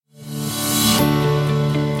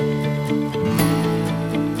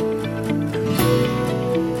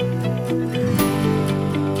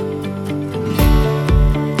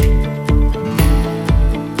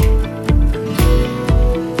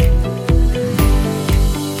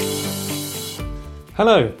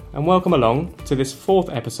Hello, and welcome along to this fourth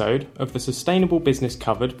episode of the Sustainable Business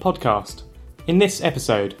Covered podcast. In this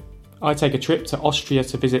episode, I take a trip to Austria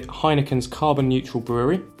to visit Heineken's carbon neutral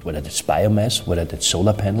brewery. Whether it's biomass, whether it's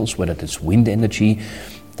solar panels, whether it's wind energy,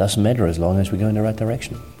 doesn't matter as long as we go in the right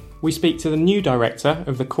direction. We speak to the new director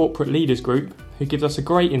of the Corporate Leaders Group, who gives us a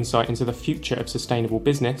great insight into the future of sustainable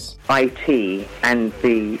business. IT and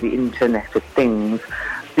the Internet of Things,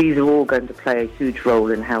 these are all going to play a huge role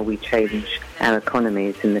in how we change our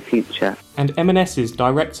economies in the future. And M&S's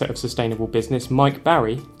Director of Sustainable Business, Mike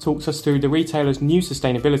Barry, talks us through the retailer's new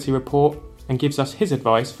sustainability report and gives us his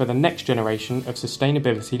advice for the next generation of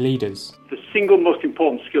sustainability leaders. The single most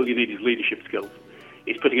important skill you need is leadership skills.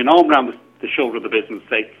 It's putting an arm around the shoulder of the business and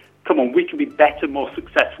say, come on, we can be better, more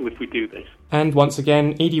successful if we do this. And once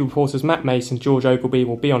again, ED reporters Matt Mace and George Ogilby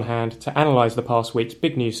will be on hand to analyse the past week's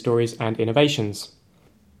big news stories and innovations.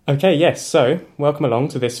 Okay, yes, so welcome along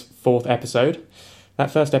to this fourth episode. That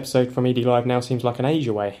first episode from ED Live now seems like an age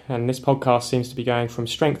away, and this podcast seems to be going from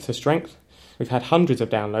strength to strength. We've had hundreds of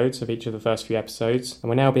downloads of each of the first few episodes, and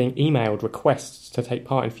we're now being emailed requests to take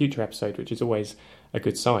part in future episodes, which is always a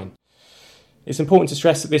good sign. It's important to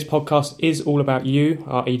stress that this podcast is all about you,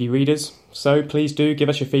 our ED readers, so please do give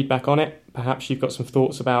us your feedback on it. Perhaps you've got some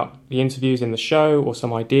thoughts about the interviews in the show, or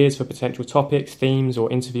some ideas for potential topics, themes, or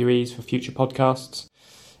interviewees for future podcasts.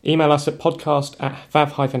 Email us at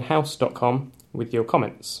podcast@fav-house.com with your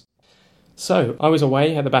comments. So, I was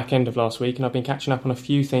away at the back end of last week and I've been catching up on a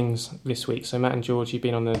few things this week. So Matt and George, you've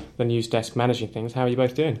been on the news desk managing things. How are you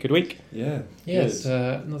both doing? Good week? Yeah, it's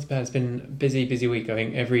not so bad. It's been a busy week. I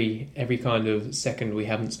think every kind of second we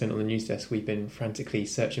haven't spent on the news desk, we've been frantically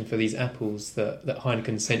searching for these apples that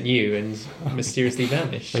Heineken sent you and mysteriously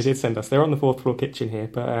vanished. They did send us. They're on the fourth floor kitchen here.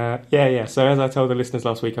 But yeah. So as I told the listeners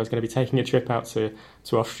last week, I was going to be taking a trip out to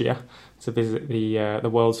Austria to visit the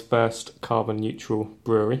world's first carbon neutral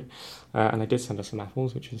brewery. And they did send us some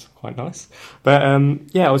apples, which is quite nice. But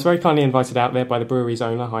I was very kindly invited out there by the brewery's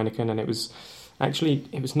owner, Heineken, and it was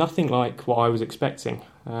nothing like what I was expecting.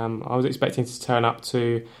 I was expecting to turn up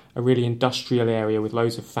to a really industrial area with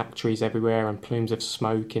loads of factories everywhere and plumes of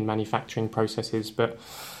smoke in manufacturing processes, but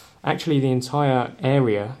actually the entire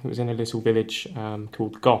area, it was in a little village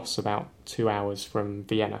called Goss, about 2 hours from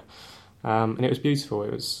Vienna. And it was beautiful.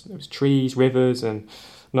 It was trees, rivers, and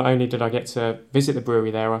not only did I get to visit the brewery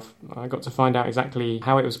there, I got to find out exactly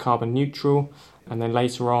how it was carbon neutral. And then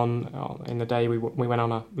later on in the day, we went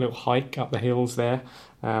on a little hike up the hills there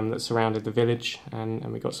that surrounded the village,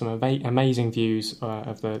 and we got some amazing views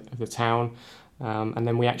of the town. And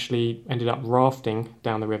then we actually ended up rafting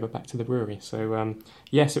down the river back to the brewery. So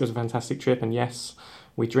yes, it was a fantastic trip, and yes,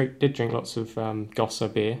 we did drink lots of Gosser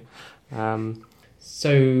beer.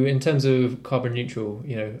 So in terms of carbon neutral,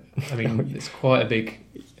 it's quite a big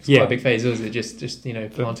quite a big phase. Or is it just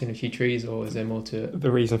planting a few trees, or is there more to it?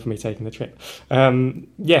 The reason for me taking the trip. It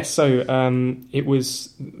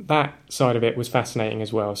was, that side of it was fascinating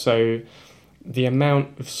as well. So the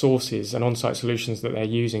amount of sources and on-site solutions that they're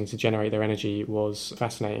using to generate their energy was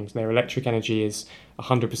fascinating. Their electric energy is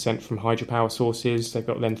 100% from hydropower sources. They've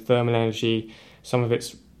got then thermal energy. Some of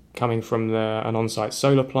it's coming from an on-site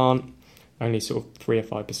solar plant. Only sort of 3 or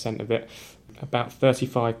 5% of it. About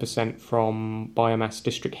 35% from biomass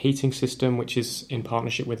district heating system, which is in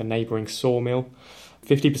partnership with a neighbouring sawmill.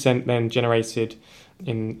 50% then generated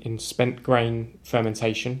in spent grain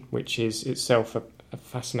fermentation, which is itself a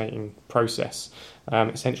fascinating process.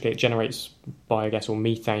 Essentially, it generates biogas or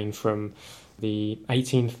methane from the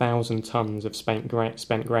 18,000 tonnes of spent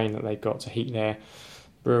grain that they've got to heat their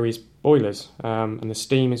brewery's boilers, and the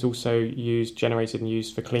steam is also generated and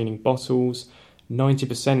used for cleaning bottles.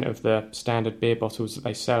 90% of the standard beer bottles that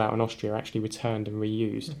they sell out in Austria are actually returned and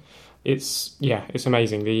reused. It's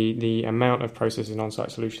amazing. The amount of processing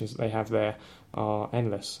on-site solutions that they have there are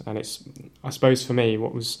endless, and I suppose for me,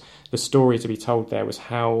 what was the story to be told there was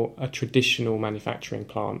how a traditional manufacturing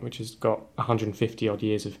plant, which has got 150 odd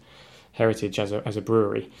years of heritage as a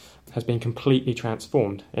brewery, has been completely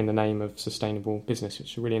transformed in the name of sustainable business,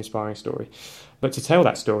 which is a really inspiring story. But to tell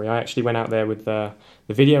that story, I actually went out there with the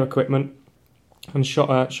video equipment and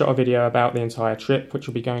shot a video about the entire trip, which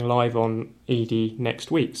will be going live on ED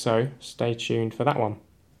next week, so stay tuned for that one.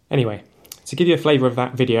 Anyway, to give you a flavour of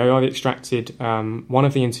that video, I've extracted one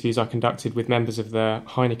of the interviews I conducted with members of the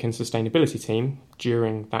Heineken sustainability team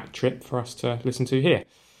during that trip for us to listen to here.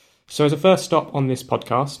 So as a first stop on this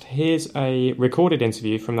podcast, here's a recorded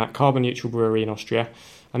interview from that carbon neutral brewery in Austria,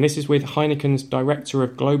 and this is with Heineken's Director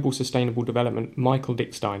of Global Sustainable Development, Michael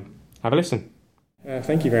Dickstein. Have a listen.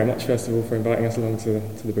 Thank you very much, first of all, for inviting us along to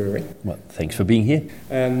the brewery. Well, thanks for being here.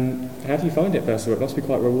 How do you find it, first of all? It must be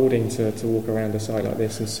quite rewarding to walk around a site like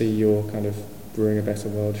this and see your kind of Brewing a Better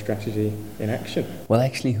World strategy in action. Well,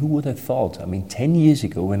 actually, who would have thought? I mean, 10 years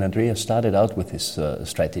ago, when Andreas started out with his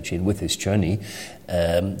strategy and with his journey,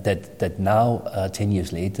 that now, 10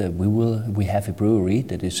 years later, we have a brewery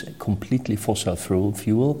that is completely fossil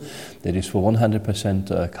fuel, that is for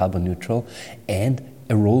 100% carbon neutral, and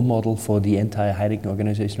a role model for the entire Heineken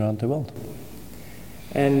organization around the world.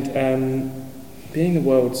 And being the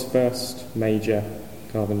world's first major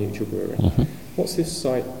carbon neutral brewery, what's this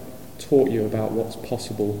site taught you about what's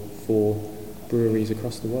possible for breweries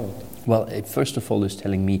across the world? Well, it first of all is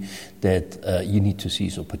telling me that you need to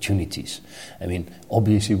seize opportunities. I mean,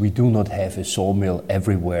 obviously we do not have a sawmill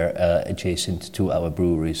everywhere adjacent to our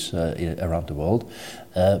breweries around the world,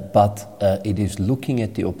 but it is looking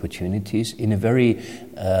at the opportunities in a very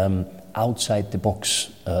outside the box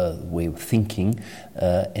way of thinking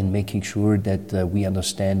and making sure that we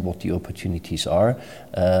understand what the opportunities are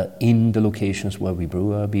in the locations where we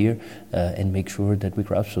brew our beer and make sure that we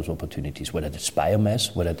grasp those opportunities, whether that's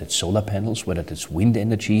biomass, whether that's solar panels, whether that's wind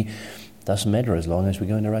energy, doesn't matter as long as we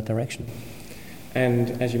go in the right direction.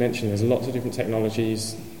 And as you mentioned, there's lots of different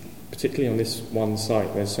technologies, particularly on this one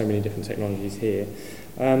site. There's so many different technologies here.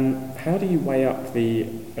 How do you weigh up the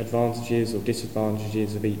advantages or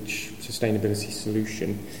disadvantages of each sustainability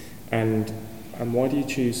solution, and why do you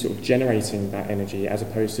choose sort of generating that energy as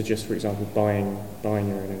opposed to just, for example, buying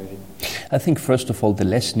your own energy? I think first of all the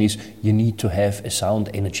lesson is you need to have a sound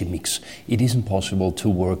energy mix. It isn't possible to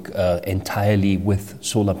work entirely with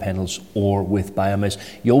solar panels or with biomass.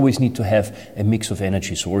 You always need to have a mix of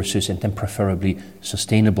energy sources, and then preferably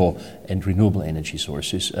sustainable and renewable energy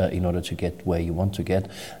sources in order to get where you want to get.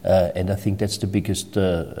 And I think that's the biggest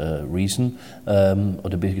reason or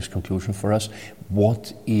the biggest conclusion for us.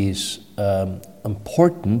 What is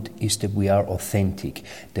important is that we are authentic,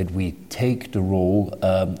 that we take the role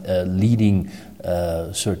leading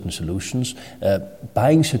certain solutions.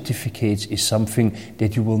 Buying certificates is something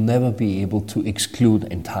that you will never be able to exclude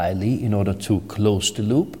entirely in order to close the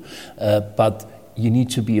loop, but you need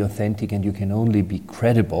to be authentic, and you can only be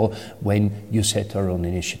credible when you set our own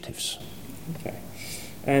initiatives. Okay.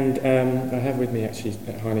 And I have with me actually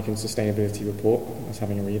Heineken's sustainability report. I was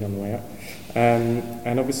having a read on the way up.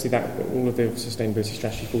 And obviously that all of the sustainability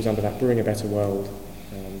strategy falls under that Brewing a Better World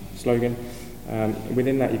slogan.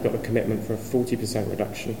 Within that you've got the commitment for a 40%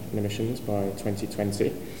 reduction in emissions by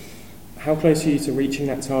 2020. How close are you to reaching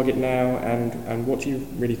that target now, and what do you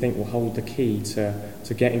really think will hold the key to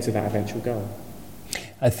getting to that eventual goal?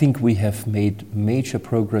 I think we have made major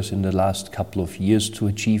progress in the last couple of years to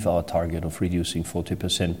achieve our target of reducing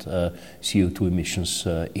 40% CO2 emissions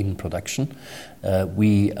in production.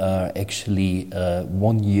 We are actually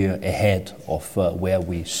 1 year ahead of where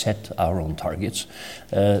we set our own targets.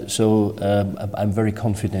 So I'm very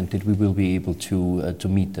confident that we will be able to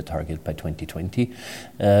meet the target by 2020.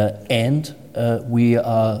 And we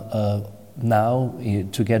are now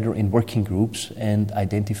together in working groups and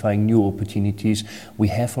identifying new opportunities. We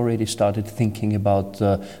have already started thinking about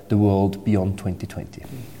the world beyond 2020.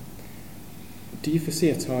 Do you foresee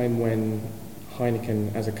a time when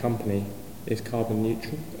Heineken as a company is carbon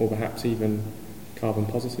neutral, or perhaps even carbon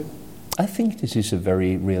positive? I think this is a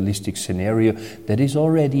very realistic scenario that is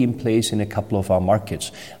already in place in a couple of our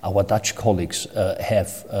markets. Our Dutch colleagues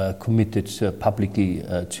have committed publicly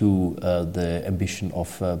to the ambition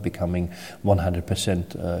of becoming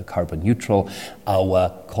 100% carbon neutral.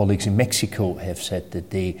 Our colleagues in Mexico have said that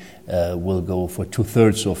they will go for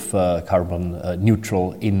 2/3 of carbon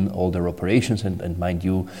neutral in all their operations. And mind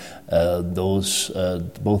you, those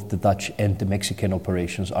both the Dutch and the Mexican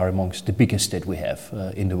operations are amongst the biggest that we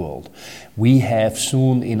have in the world. We have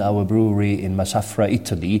soon in our brewery in Massafra,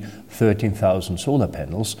 Italy, 13,000 solar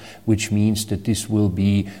panels, which means that this will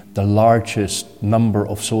be the largest number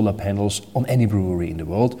of solar panels on any brewery in the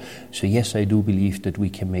world. So yes, I do believe that we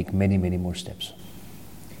can make many, many more steps.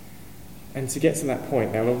 And to get to that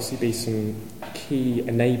point, there will obviously be some key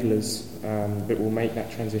enablers that will make that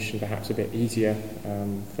transition perhaps a bit easier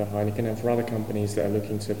for Heineken and for other companies that are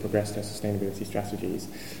looking to progress their sustainability strategies.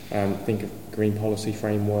 Think of green policy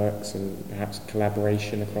frameworks and perhaps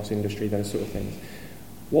collaboration across industry, those sort of things.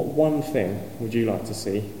 What one thing would you like to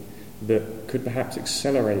see that could perhaps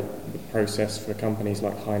accelerate the process for companies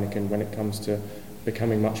like Heineken when it comes to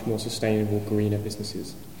becoming much more sustainable, greener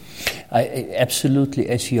businesses? Absolutely,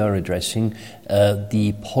 as you are addressing,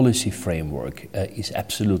 the policy framework is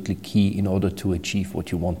absolutely key in order to achieve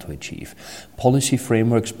what you want to achieve. Policy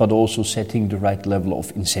frameworks, but also setting the right level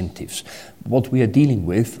of incentives. What we are dealing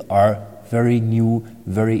with are very new,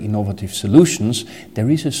 very innovative solutions, there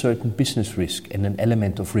is a certain business risk and an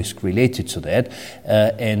element of risk related to that.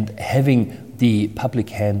 And having the public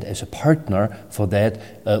hand as a partner for that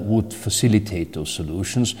would facilitate those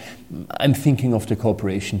solutions. I'm thinking of the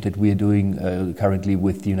cooperation that we are doing currently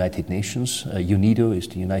with the United Nations. UNIDO is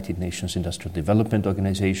the United Nations Industrial Development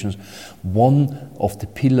Organization. One of the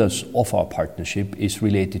pillars of our partnership is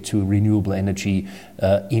related to renewable energy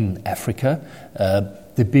in Africa.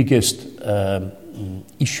 The biggest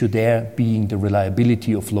issue there being the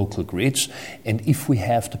reliability of local grids, and if we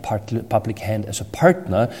have the public hand as a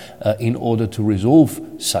partner in order to resolve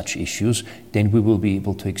such issues, then we will be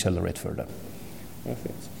able to accelerate further.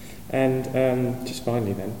 Perfect. And just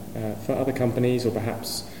finally then, for other companies or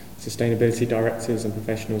perhaps sustainability directors and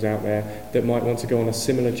professionals out there that might want to go on a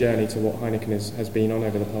similar journey to what Heineken has been on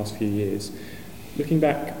over the past few years, looking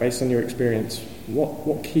back, based on your experience,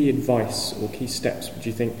 what key advice or key steps would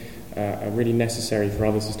you think are really necessary for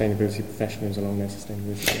other sustainability professionals along their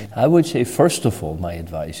sustainability journey? I would say, first of all, my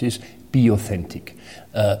advice is be authentic.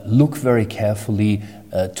 Look very carefully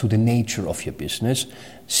to the nature of your business.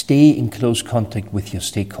 Stay in close contact with your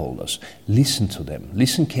stakeholders. Listen to them.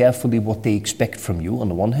 Listen carefully what they expect from you on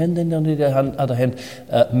the one hand, and on the other hand,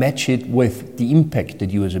 match it with the impact that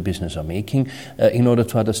you as a business are making in order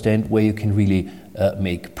to understand where you can really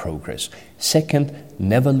make progress. Second,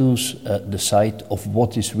 never lose the sight of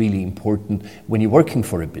what is really important when you're working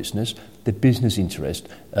for a business. The business interest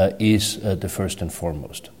is the first and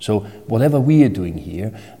foremost. So whatever we are doing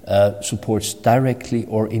here supports directly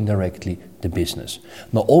or indirectly the business.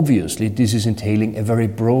 Now, obviously, this is entailing a very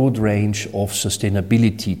broad range of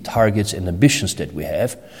sustainability targets and ambitions that we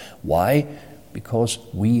have. Why? Because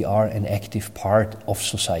we are an active part of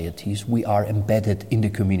societies. We are embedded in the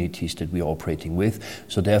communities that we are operating with.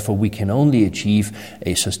 So therefore, we can only achieve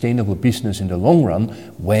a sustainable business in the long run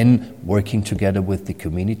when working together with the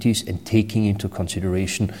communities and taking into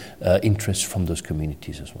consideration interests from those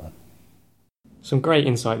communities as well. Some great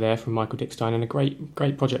insight there from Michael Dickstein, and a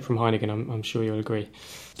great project from Heineken, I'm sure you'll agree.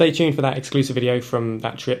 Stay tuned for that exclusive video from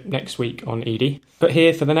that trip next week on Edie. But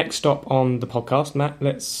here for the next stop on the podcast, Matt,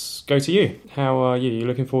 let's go to you. How are you? You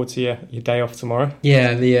looking forward to your day off tomorrow?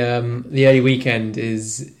 Yeah, the early weekend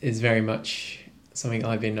is very much something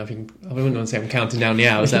I wouldn't want to say I'm counting down the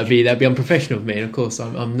hours. That'd be unprofessional of me, and of course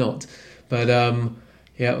I'm not. But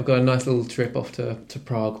yeah, I've got a nice little trip off to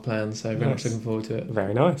Prague planned, so very much looking forward to it.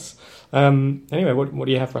 Very nice. Anyway, what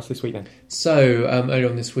do you have for us this week then? So, earlier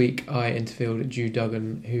on this week, I interviewed Jude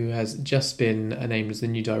Duggan, who has just been named as the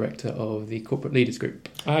new director of the Corporate Leaders Group.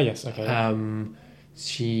 Ah, yes, okay.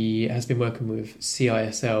 She has been working with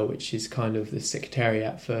CISL, which is kind of the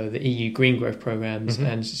secretariat for the EU Green Growth Programmes,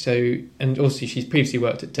 and also she's previously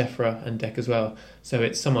worked at DEFRA and DEC as well. So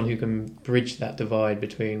it's someone who can bridge that divide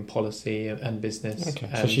between policy and business. Okay,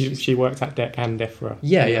 so she worked at DEC and DEFRA.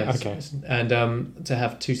 Yeah. Okay, and to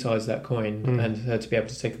have two sides of that coin, and her to be able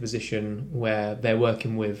to take a position where they're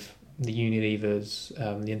working with the Unilevers,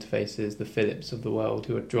 the Interfaces, the Philips of the world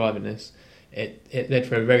who are driving this. It led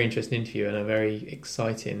for a very interesting interview and a very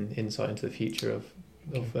exciting insight into the future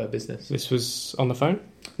of business. This was on the phone?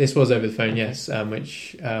 This was over the phone, yes,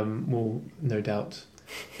 which will no doubt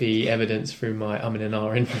be evidence through my and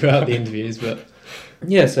ahhing throughout the interviews. But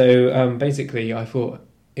yeah, so basically I thought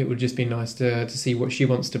it would just be nice to see what she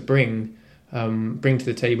wants to bring to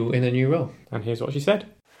the table in a new role. And here's what she said.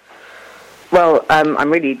 Well,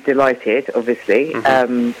 I'm really delighted, obviously.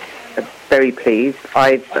 Very pleased.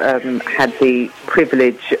 I've had the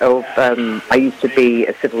privilege of, I used to be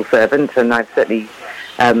a civil servant, and I've certainly,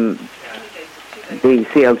 the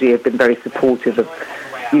CLG have been very supportive of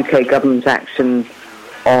UK government action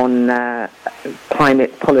on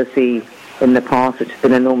climate policy in the past, which has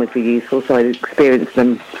been enormously useful, so I experienced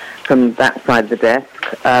them from that side of the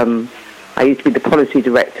desk. I used to be the policy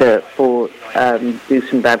director for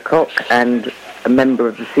Doosan Babcock and a member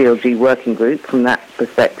of the CLG working group from that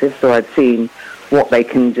perspective, so I've seen what they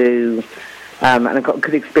can do, and I've got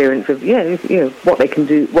good experience of what they can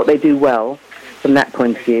do, what they do well from that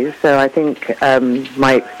point of view. So I think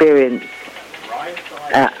my experience,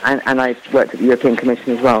 and I've worked at the European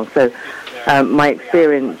Commission as well, so my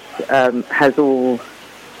experience has all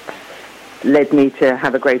led me to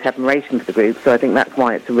have a great admiration for the group, so I think that's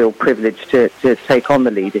why it's a real privilege to take on the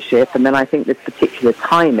leadership. And then I think this particular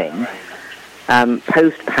timing,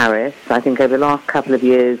 post-Paris, I think over the last couple of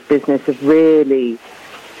years, business has really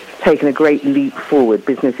taken a great leap forward.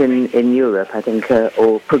 Business in Europe, I think,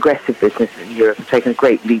 or progressive business in Europe, have taken a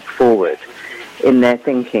great leap forward in their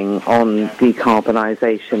thinking on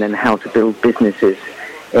decarbonisation and how to build businesses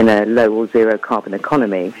in a low or zero carbon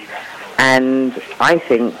economy. And I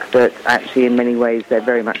think that actually in many ways they're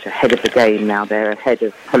very much ahead of the game now. They're ahead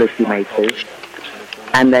of policymakers.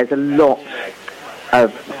 And there's a lot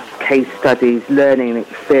of case studies, learning and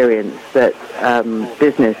experience that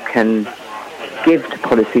business can give to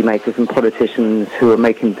policymakers and politicians who are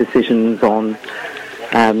making decisions on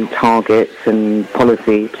targets and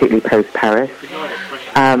policy, particularly post-Paris.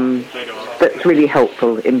 That's really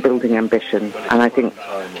helpful in building ambition. And I think,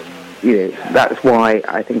 that's why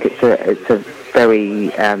I think it's a very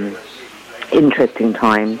interesting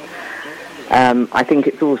time. I think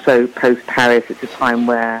it's also post-Paris. It's a time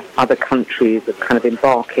where other countries are kind of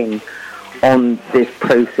embarking on this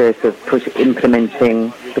process of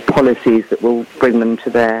implementing the policies that will bring them to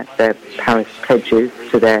their Paris pledges,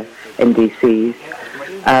 to their NDCs.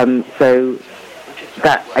 So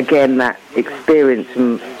that, again, that experience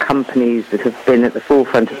from companies that have been at the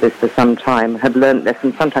forefront of this for some time have learned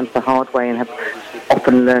lessons, sometimes the hard way, and have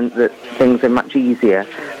often learned that things are much easier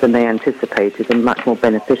than they anticipated and much more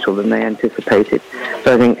beneficial than they anticipated.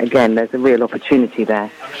 So I think, again, there's a real opportunity there.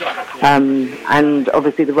 And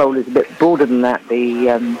obviously the role is a bit broader than that. The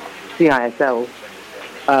CISL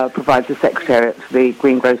provides the Secretariat for the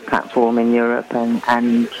Green Growth Platform in Europe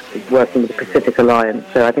and working with the Pacific Alliance.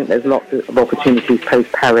 So I think there's lots of opportunities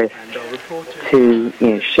post-Paris to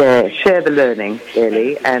share the learning,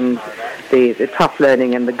 really, and the tough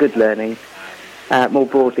learning and the good learning more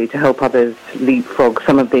broadly, to help others leapfrog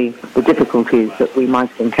some of the difficulties that we might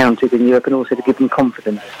have encountered in Europe, and also to give them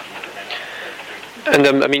confidence. And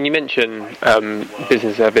you mentioned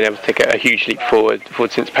businesses have been able to take a huge leap forward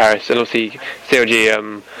since Paris, and obviously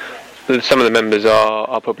CLG. Some of the members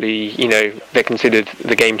are probably, they're considered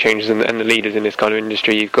the game changers and the leaders in this kind of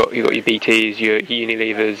industry. You've got your BTs, your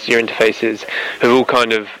Unilevers, your Interfaces, who've all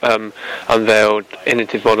kind of unveiled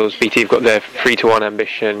innovative models. BT have got their 3-to-1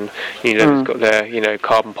 ambition. Unilever's got their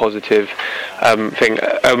carbon positive thing.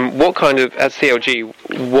 What kind of, at CLG,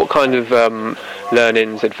 what kind of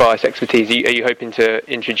learnings, advice, expertise are you hoping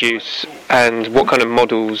to introduce, and what kind of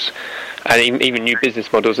models and even new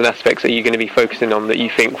business models and aspects are you going to be focusing on that you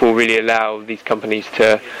think will really allow these companies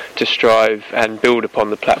to strive and build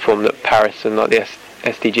upon the platform that Paris and the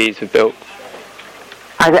SDGs have built?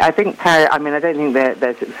 I think Paris, I don't think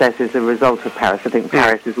their success is a result of Paris. I think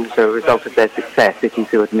Paris is also a result of their success, if you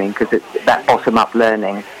see what I mean, because it's that bottom-up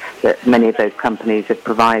learning that many of those companies have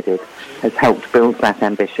provided has helped build that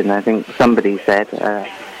ambition. I think somebody said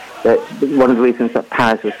that one of the reasons that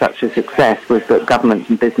Paris was such a success was that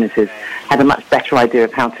governments and businesses had a much better idea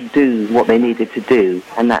of how to do what they needed to do,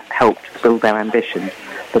 and that helped build their ambition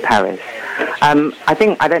for Paris. I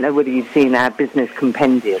don't know whether you've seen our business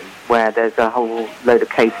compendium, where there's a whole load of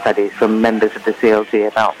case studies from members of the CLG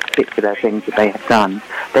about particular things that they have done.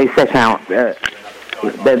 They set out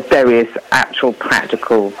the various actual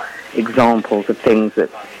practical examples of things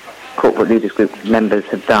that Corporate Leaders Group members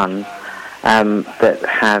have done that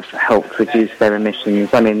have helped reduce their emissions.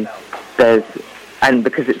 And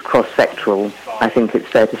because it's cross-sectoral, I think it's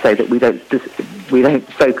fair to say that we don't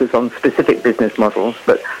focus on specific business models,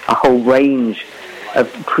 but a whole range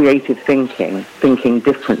of creative thinking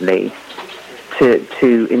differently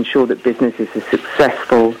to ensure that businesses are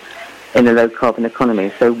successful in a low-carbon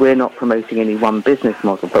economy. So we're not promoting any one business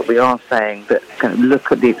model, but we are saying that kind of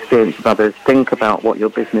look at the experience of others, think about what your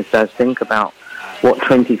business does, think about what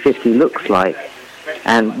 2050 looks like,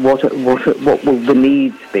 and what will the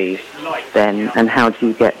needs be then, and how do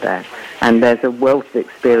you get there? And there's a wealth of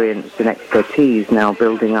experience and expertise now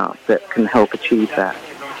building up that can help achieve that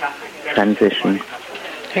transition.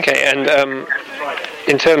 Okay, and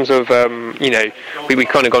in terms of, we've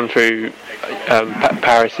kind of gone through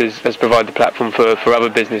Paris has provided the platform for other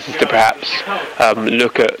businesses to perhaps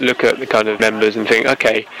look at the kind of members and think,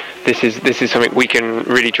 okay, this is something we can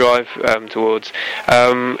really drive towards.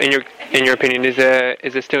 In your opinion, is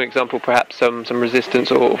there still an example, perhaps some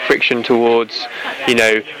resistance or friction towards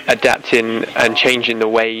adapting and changing the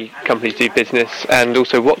way companies do business, and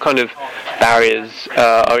also what kind of barriers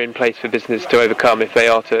are in place for business to overcome if they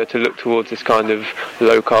are to look towards this kind of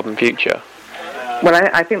low carbon future? Well,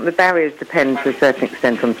 I think the barriers depend to a certain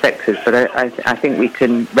extent on sectors, but I think we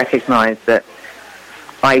can recognise that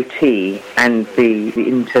IT and the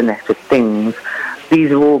Internet of Things,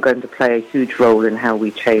 these are all going to play a huge role in how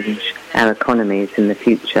we change our economies in the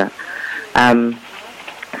future. Some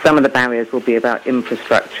of the barriers will be about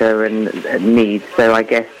infrastructure and needs. So I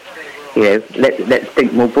guess let's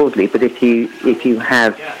think more broadly. But if you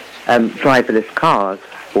have driverless cars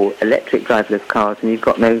or electric driverless cars, and you've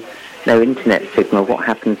got no internet signal, what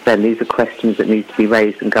happens then? These are questions that need to be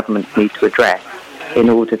raised and governments need to address in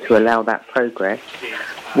order to allow that progress.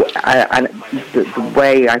 and the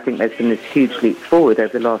way I think there's been this huge leap forward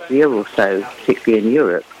over the last year or so, particularly in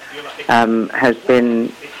Europe, has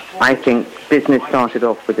been, I think, business started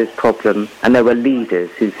off with this problem, and there were leaders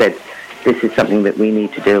who said, this is something that we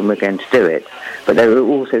need to do and we're going to do it. But they were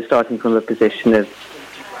also starting from a position of,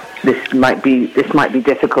 this might be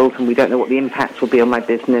difficult and we don't know what the impact will be on my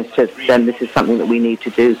business, so then this is something that we need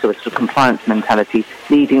to do. So it's a compliance mentality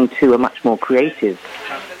leading to a much more creative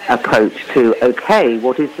approach to, okay,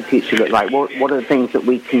 what is the future look like? What are the things that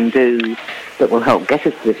we can do that will help get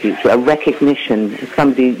us to the future? A recognition.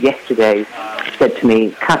 Somebody yesterday said to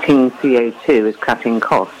me, cutting CO2 is cutting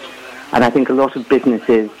costs. And I think a lot of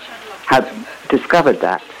businesses have discovered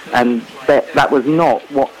that. And that was not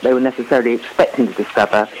what they were necessarily expecting to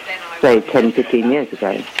discover, say, 10, 15 years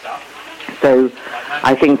ago. So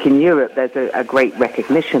I think in Europe there's a great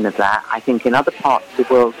recognition of that. I think in other parts of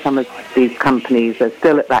the world, some of these companies are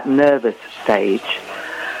still at that nervous stage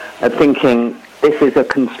of thinking, this is a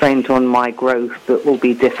constraint on my growth that will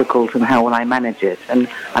be difficult, and how will I manage it? And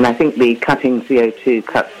I think the cutting CO2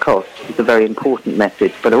 cuts costs is a very important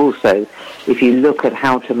message, but also if you look at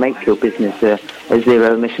how to make your business a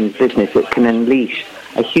zero-emissions business, it can unleash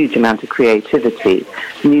a huge amount of creativity,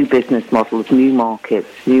 new business models, new markets,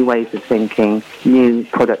 new ways of thinking, new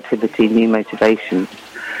productivity, new motivations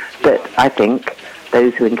that I think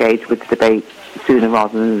those who engage with the debate sooner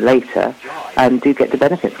rather than later do get the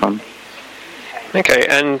benefit from. Okay,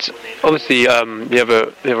 and obviously the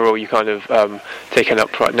other role you kind of taken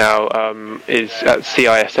up right now is at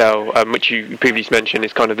CISL, which you previously mentioned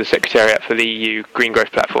is kind of the Secretariat for the EU Green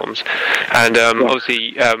Growth Platforms, and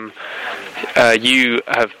obviously you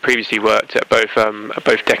have previously worked at both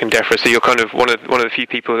DEC and DEFRA, so you're kind of one of the few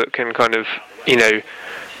people that can kind of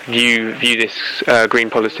view this green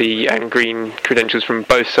policy and green credentials from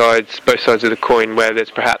both sides of the coin, where there's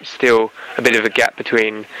perhaps still a bit of a gap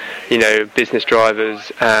between business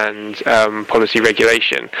drivers and policy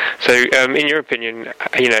regulation. So in your opinion,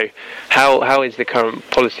 how is the current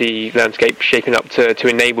policy landscape shaping up to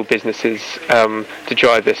enable businesses to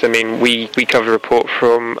drive this? I mean, we covered a report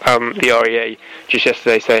from the REA just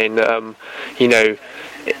yesterday saying that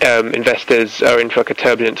investors are in for like a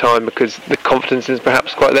turbulent time because the confidence is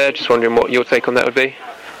perhaps quite there. Just wondering what your take on that would be.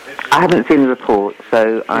 I haven't seen the report,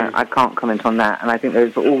 so I can't comment on that. And I think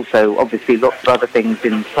there's also obviously lots of other things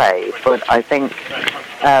in play. But I think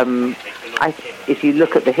if you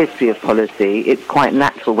look at the history of policy, it's quite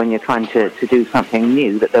natural when you're trying to do something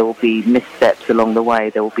new that there will be missteps along the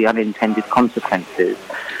way. There will be unintended consequences.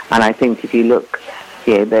 And I think if you look,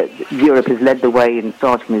 that Europe has led the way in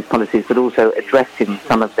starting these policies, but also addressing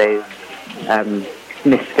some of those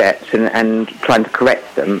missteps and trying to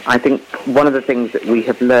correct them. I think one of the things that we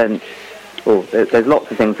have learned, or there's lots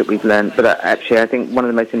of things that we've learned, but actually I think one of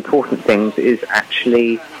the most important things is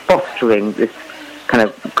actually fostering this kind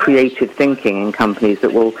of creative thinking in companies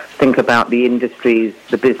that will think about the industries,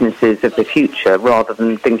 the businesses of the future, rather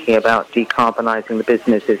than thinking about decarbonising the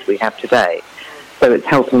businesses we have today. So it's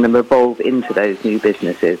helping them evolve into those new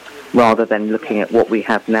businesses rather than looking at what we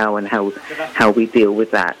have now and how we deal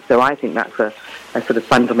with that. So I think that's a sort of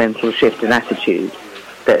fundamental shift in attitude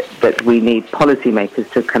that we need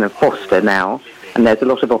policymakers to kind of foster now. And there's a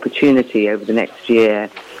lot of opportunity over the next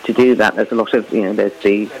year to do that. There's a lot of, there's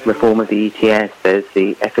the reform of the ETS, there's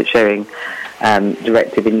the effort sharing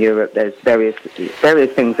directive in Europe, there's various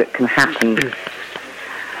things that can happen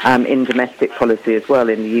in domestic policy as well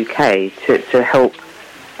in the UK to help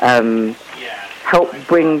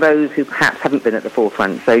bring those who perhaps haven't been at the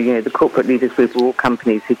forefront. So, the corporate leaders group are all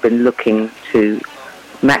companies who've been looking to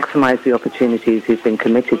maximise the opportunities, who've been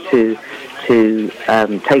committed to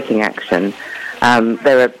taking action.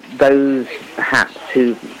 There are those perhaps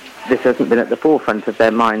who this hasn't been at the forefront of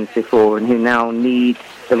their minds before and who now need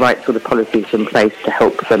the right sort of policies in place to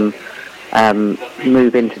help them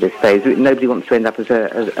move into this phase. Nobody wants to end up as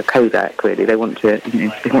a Kodak, really. They want to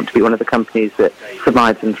be one of the companies that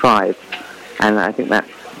survives and thrives. And I think that's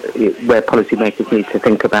where policymakers need to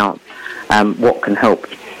think about what can help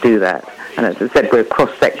do that. And as I said, we're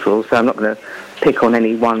cross-sectoral, so I'm not going to pick on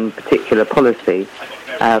any one particular policy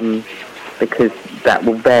because that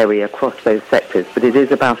will vary across those sectors. But it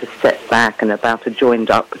is about a step back and about a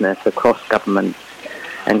joined-upness across government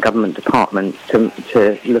and government departments to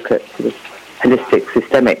look at sort of holistic,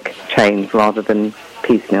 systemic change rather than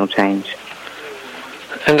piecemeal change.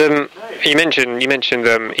 And You mentioned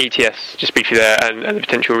ETS just briefly there, and the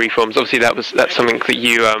potential reforms. Obviously, that's something that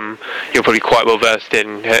you're probably quite well versed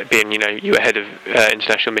in, being you were head of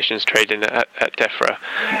international emissions trading at DEFRA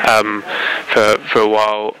for a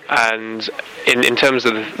while. And in terms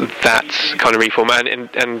of that kind of reform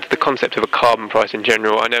and the concept of a carbon price in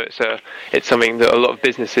general, I know it's something that a lot of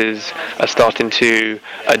businesses are starting to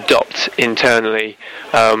adopt internally.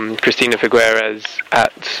 Cristina Figueres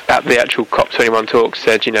at the actual COP21 talk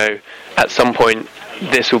said, at some point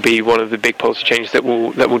this will be one of the big policy changes that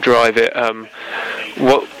will drive it.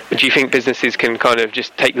 What do you think businesses can kind of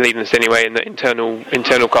just take the lead in this anyway, and that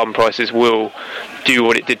internal carbon prices will do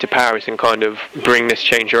what it did to Paris and kind of bring this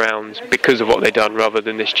change around because of what they've done, rather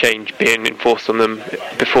than this change being enforced on them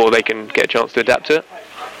before they can get a chance to adapt to it?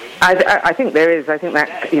 I think there is. I think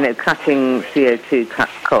that, cutting CO2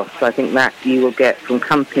 cuts costs. I think that you will get from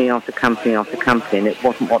company after company after company, and it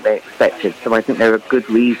wasn't what they expected. So I think there are good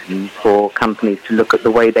reasons for companies to look at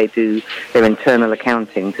the way they do their internal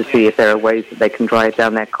accounting to see if there are ways that they can drive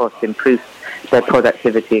down their costs, improve their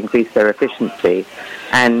productivity, increase their efficiency.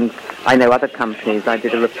 And I know other companies. I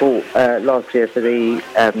did a report last year for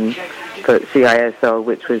CISL,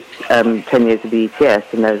 which was 10 years of the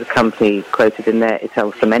ETS, and there was a company quoted in there,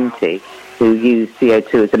 Italcementi, who used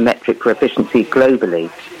CO2 as a metric for efficiency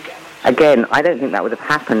globally. Again, I don't think that would have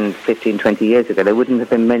happened 15, 20 years ago. There wouldn't have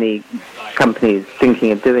been many companies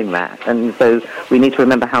thinking of doing that. And so we need to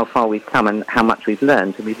remember how far we've come and how much we've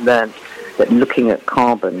learned. And we've learned that looking at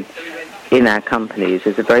carbon in our companies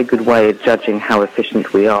is a very good way of judging how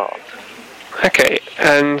efficient we are. Okay,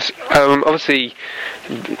 and obviously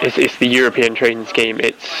it's the European trading scheme.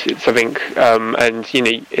 It's something, and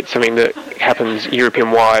it's something that happens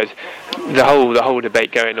European-wide. The whole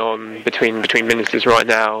debate going on between ministers right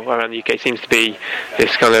now around the UK seems to be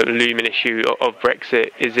this kind of looming issue of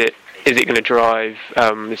Brexit. Is it going to drive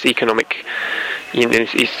this economic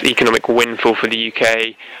windfall for the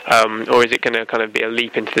UK, or is it going to kind of be a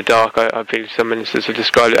leap into the dark? I believe some ministers have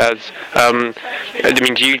described it as.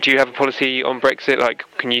 Do you have a policy on Brexit? Like,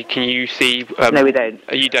 can you see? No, we don't.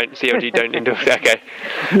 You don't see, or you don't endorse? Okay.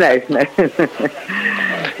 No.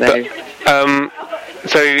 But,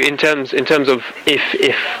 so in terms of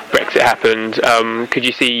if Brexit happened, could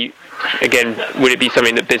you see? Again, would it be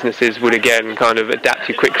something that businesses would again kind of adapt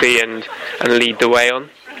to quickly and lead the way on?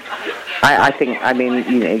 I think,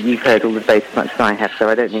 you've heard all the debate as much as I have, so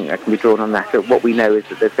I don't think I can be drawn on that. But what we know is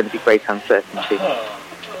that there's going to be great uncertainty.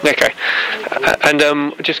 Okay. And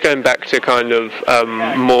just going back to kind of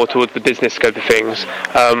more towards the business scope of things,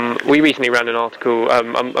 we recently ran an article,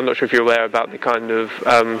 I'm not sure if you're aware about the kind of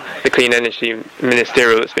the clean energy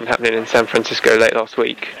ministerial that's been happening in San Francisco late last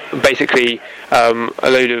week. Basically, a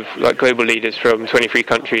load of global leaders from 23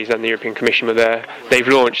 countries and the European Commission were there. They've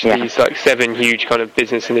launched these 7 huge kind of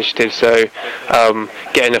business initiatives, so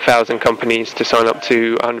getting 1,000 companies to sign up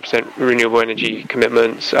to 100% renewable energy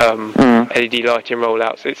commitments, LED lighting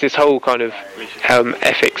rollouts. It's this whole kind of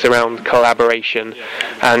ethics around collaboration,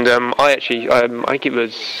 and I think it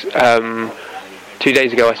was 2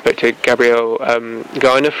 days ago I spoke to Gabrielle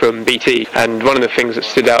Garner from BT, and one of the things that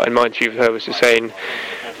stood out in my interview with her was just saying,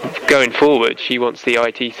 going forward, she wants the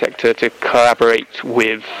IT sector to collaborate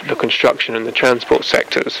with the construction and the transport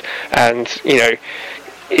sectors, and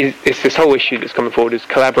it's this whole issue that's coming forward is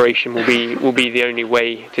collaboration will be the only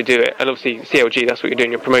way to do it. And obviously CLG, that's what you're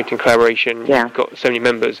doing, you're promoting collaboration. Yeah. You've got so many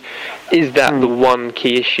members. Is that the one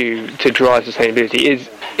key issue to drive sustainability?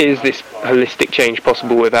 Is this holistic change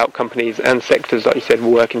possible without companies and sectors, like you said,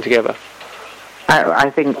 working together? I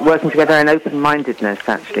think working together and open-mindedness,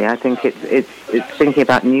 actually. I think it's thinking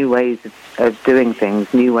about new ways of doing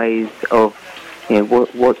things, new ways of,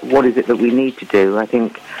 what is it that we need to do. I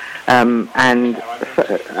think and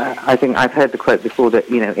I think I've heard the quote before that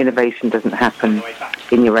innovation doesn't happen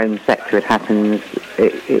in your own sector. It happens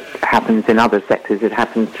in other sectors. It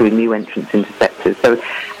happens through new entrants into sectors. So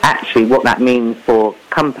actually, what that means for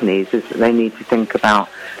companies is that they need to think about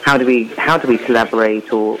how do we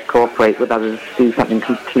collaborate or cooperate with others to do something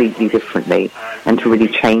completely differently, and to really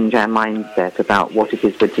change our mindset about what it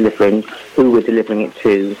is we're delivering, who we're delivering it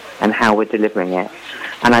to, and how we're delivering it.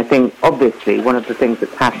 And I think, obviously, one of the things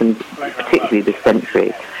that's happened, particularly this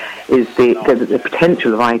century, is the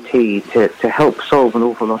potential of IT to help solve an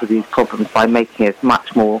awful lot of these problems by making us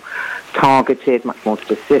much more targeted, much more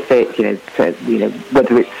specific.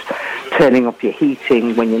 Whether it's turning off your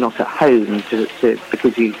heating when you're not at home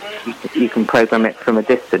because you can program it from a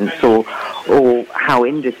distance, or how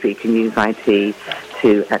industry can use IT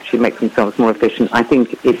to actually make themselves more efficient. I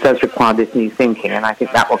think it does require this new thinking, and I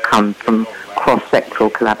think that will come from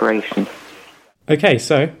cross-sectoral collaboration. Okay,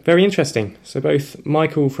 so very interesting. So both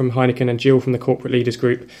Michael from Heineken and Jill from the Corporate Leaders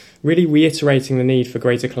Group really reiterating the need for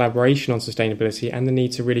greater collaboration on sustainability and the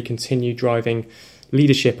need to really continue driving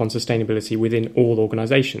leadership on sustainability within all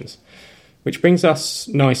organisations. Which brings us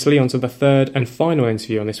nicely onto the third and final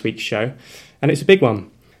interview on this week's show, and it's a big one.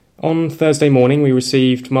 On Thursday morning, we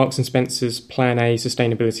received Marks & Spencer's Plan A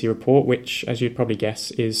Sustainability Report, which, as you'd probably guess,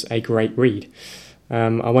 is a great read.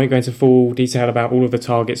 I won't go into full detail about all of the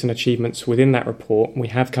targets and achievements within that report. We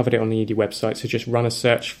have covered it on the ED website, so just run a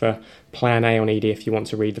search for Plan A on ED if you want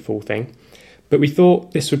to read the full thing. But we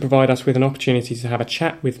thought this would provide us with an opportunity to have a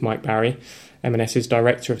chat with Mike Barry, M&S's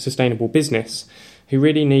Director of Sustainable Business, who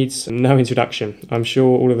really needs no introduction. I'm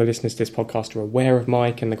sure all of the listeners to this podcast are aware of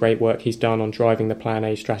Mike and the great work he's done on driving the Plan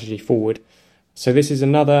A strategy forward. So this is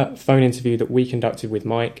another phone interview that we conducted with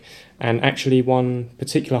Mike, and actually one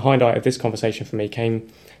particular highlight of this conversation for me came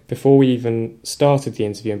before we even started the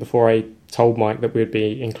interview and before I told Mike that we'd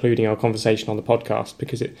be including our conversation on the podcast,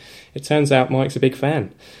 because it turns out Mike's a big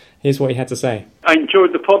fan. Here's what he had to say. I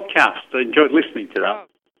enjoyed the podcast. I enjoyed listening to that.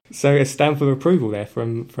 So a stamp of approval there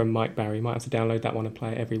from Mike Barry. You might have to download that one and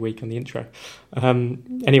play it every week on the intro.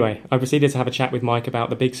 Anyway, I proceeded to have a chat with Mike about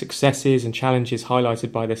the big successes and challenges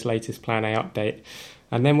highlighted by this latest Plan A update.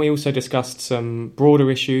 And then we also discussed some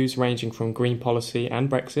broader issues ranging from green policy and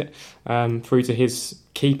Brexit through to his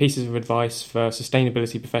key pieces of advice for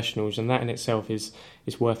sustainability professionals, and that in itself is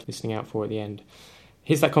worth listening out for at the end.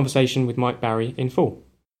 Here's that conversation with Mike Barry in full.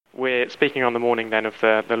 We're speaking on the morning then of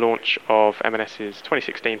the launch of M&S's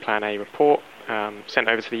 2016 Plan A report, sent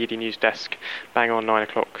over to the ED News desk bang on 9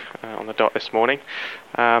 o'clock on the dot this morning.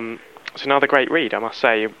 It's another great read, I must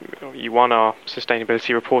say. You won our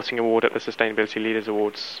Sustainability Reporting Award at the Sustainability Leaders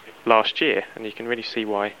Awards last year, and you can really see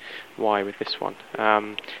why with this one.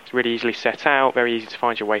 It's really easily set out, very easy to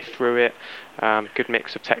find your way through it. Good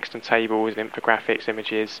mix of text and tables, infographics,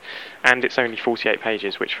 images, and it's only 48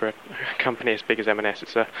 pages, which for a company as big as M&S,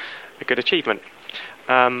 it's a good achievement.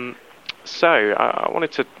 So I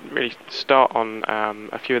wanted to really start on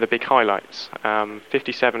a few of the big highlights.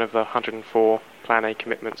 57 of the 104 Plan A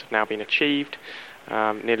commitments have now been achieved.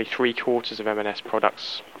 Nearly 3/4 of M&S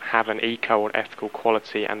products have an eco or ethical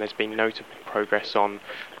quality, and there's been notable progress on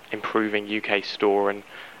improving UK store and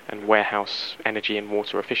warehouse energy and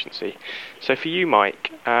water efficiency. So for you,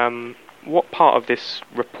 Mike, what part of this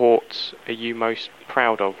report are you most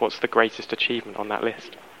proud of? What's the greatest achievement on that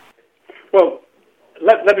list? Well,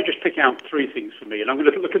 let me just pick out three things for me, and I'm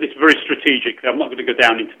going to look at this very strategically. I'm not going to go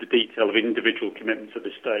down into the detail of individual commitments at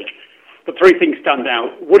this stage. But three things stand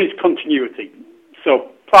out. One is continuity.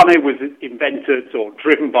 So Plan A was invented or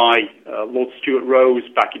driven by Lord Stuart Rose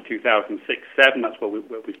back in 2006-07. That's where we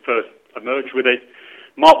first emerged with it.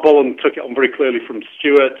 Mark Bolan took it on very clearly from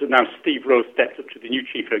Stuart, and now Steve Rose stepped up to the new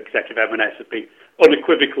chief executive of M&S, has been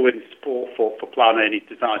unequivocal in his support for Plan A and his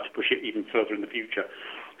desire to push it even further in the future.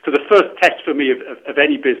 So the first test for me of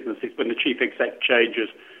any business is when the chief exec changes,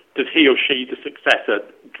 does he or she, the successor,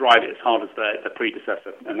 drive it as hard as their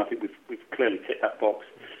predecessor? And I think we've clearly ticked that box.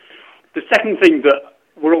 The second thing that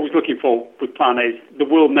we're always looking for with Plan A is the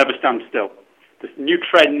world never stands still. There's new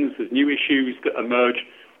trends, there's new issues that emerge,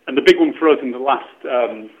 and the big one for us in the last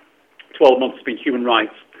 12 months has been human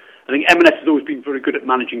rights. I think M&S has always been very good at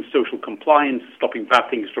managing social compliance, stopping bad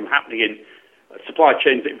things from happening in supply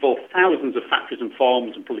chains that involve thousands of factories and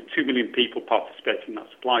farms and probably 2 million people participating in that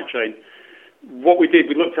supply chain. What we did,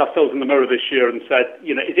 we looked at ourselves in the mirror this year and said,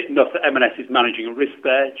 is it enough that M&S is managing a risk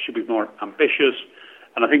there? Should we be more ambitious?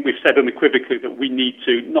 And I think we've said unequivocally that we need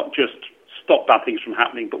to not just stop bad things from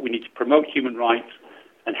happening, but we need to promote human rights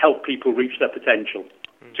and help people reach their potential.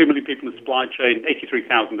 2 million people in the supply chain,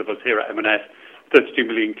 83,000 of us here at M&S, 32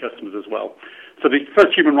 million customers as well. So the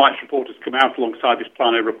first human rights report has come out alongside this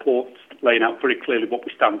Plan A report, laying out very clearly what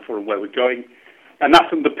we stand for and where we're going. And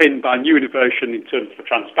that's underpinned by new innovation in terms of a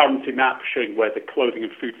transparency map showing where the clothing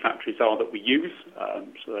and food factories are that we use.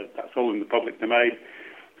 So that's all in the public domain.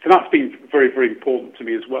 So that's been very, very important to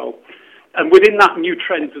me as well. And within that new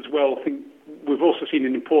trends as well, I think we've also seen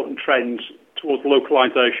an important trend towards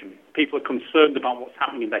localisation. People are concerned about what's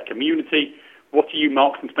happening in their community. What are you,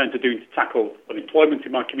 Marks & Spencer, doing to tackle unemployment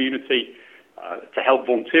in my community, to help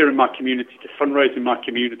volunteer in my community, to fundraise in my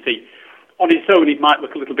community? On its own, it might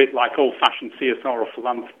look a little bit like old-fashioned CSR or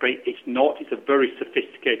philanthropy. It's not. It's a very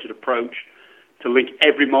sophisticated approach to link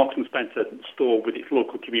every Marks & Spencer store with its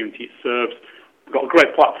local community it serves. We've got a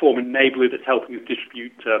great platform in Neighbourly that's helping us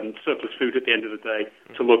distribute surplus food at the end of the day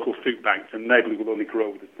to local food banks, and Neighbourly will only grow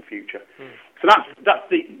with us in the future. So that's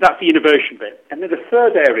the innovation bit. And then the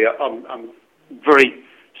third area I'm very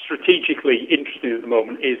strategically interested in at the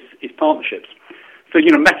moment is partnerships. So,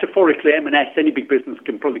 metaphorically, M&S, any big business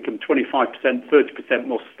can probably become 25%, 30%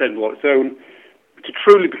 more sustainable on its own. To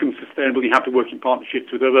truly become sustainable, you have to work in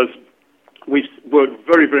partnerships with others. We've worked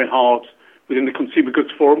very, very hard within the Consumer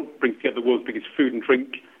Goods Forum, bring together the world's biggest food and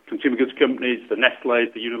drink consumer goods companies, the Nestle's,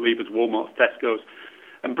 the Unilevers, Walmart's, Tesco's,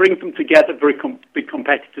 and bring them together, very big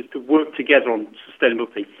competitors, to work together on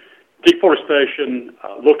sustainability. Deforestation,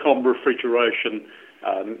 low-carbon refrigeration,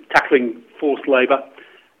 tackling forced labour.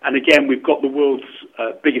 And again, we've got the world's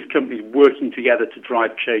biggest companies working together to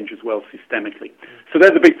drive change as well systemically. So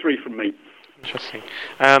they're the big three from me. Interesting.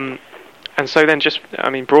 And so then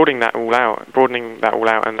broadening that all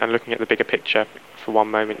out and looking at the bigger picture for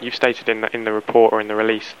one moment, you've stated in the report or in the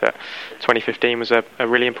release that 2015 was a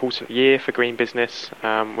really important year for green business,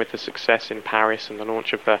 with the success in Paris and the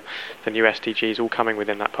launch of the new SDGs all coming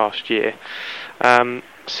within that past year.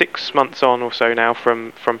 6 months on or so now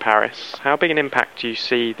from Paris, how big an impact do you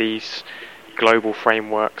see these global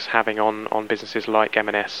frameworks having on businesses like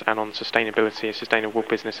M&S and on sustainability and sustainable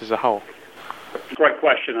business as a whole? Great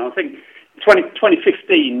question. I think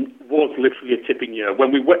 2015 was literally a tipping year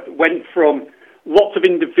when we went from lots of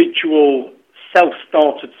individual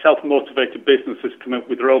self-started, self-motivated businesses come up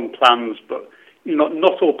with their own plans, but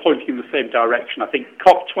not all pointing in the same direction. I think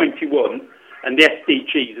COP21 and the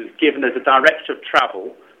SDGs has given us a direction of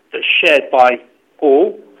travel that's shared by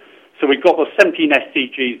all. So we've got those 17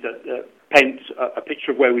 SDGs that paint a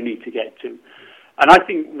picture of where we need to get to. And I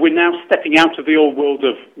think we're now stepping out of the old world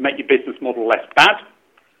of make your business model less bad,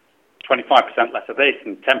 25% less of this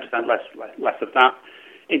and 10% less of that,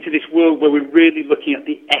 into this world where we're really looking at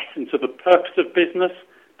the essence of the purpose of business,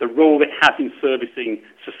 the role it has in servicing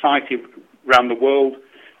society around the world,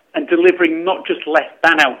 and delivering not just less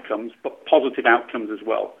than outcomes, but positive outcomes as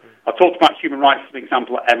well. I talked about human rights as an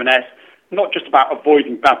example at M&S, not just about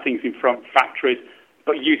avoiding bad things in front of factories,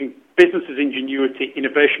 but using businesses' ingenuity,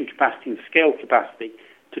 innovation capacity and scale capacity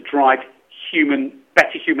to drive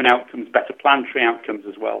better human outcomes, better planetary outcomes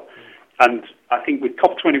as well. And I think with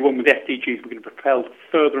COP21, with the SDGs, we're going to propel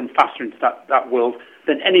further and faster into that world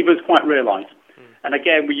than any of us quite realise. And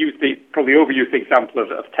again, we use probably overused the example of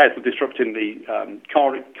Tesla disrupting the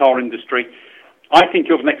car industry. I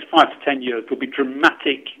think over the next 5 to 10 years, there'll be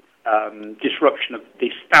dramatic disruption of the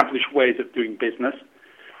established ways of doing business.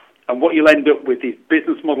 And what you'll end up with is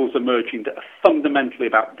business models emerging that are fundamentally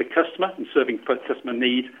about the customer and serving customer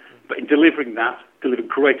need, but in delivering that, deliver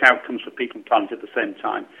great outcomes for people and planet at the same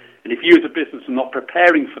time. And if you as a business are not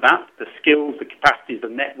preparing for that, the skills, the capacities, the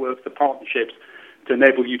networks, the partnerships to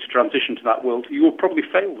enable you to transition to that world, you will probably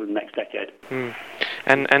fail in the next decade.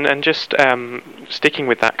 And just sticking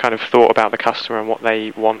with that kind of thought about the customer and what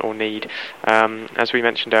they want or need, as we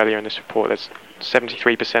mentioned earlier in this report, there's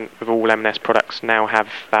 73% of all M&S products now have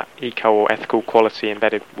that eco or ethical quality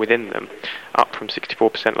embedded within them, up from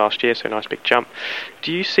 64% last year, so a nice big jump.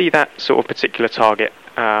 Do you see that sort of particular target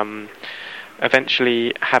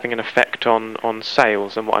eventually having an effect on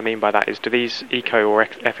sales? And what I mean by that is, do these eco or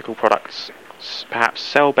ethical products perhaps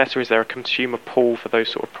sell better? Is there a consumer pull for those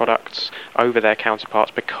sort of products over their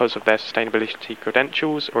counterparts because of their sustainability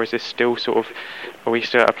credentials, or is this still are we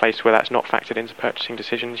still at a place where that's not factored into purchasing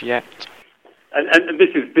decisions yet? And this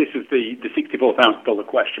is the $64,000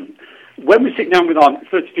 question. When we sit down with our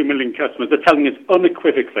 32 million customers, they're telling us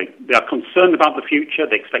unequivocally they are concerned about the future.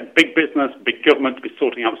 They expect big business, big government to be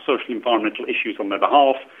sorting out social and environmental issues on their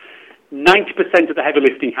behalf. 90% of the heavy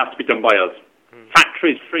lifting has to be done by us.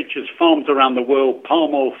 Factories, fridges, farms around the world,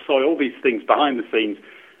 palm oil, soy, all these things behind the scenes,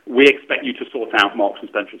 we expect you to sort out, Marks and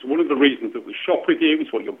Spencer. So one of the reasons that we shop with you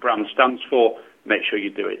is what your brand stands for. Make sure you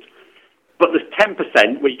do it. But there's 10%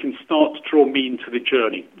 where you can start to draw me into the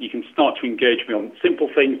journey. You can start to engage me on simple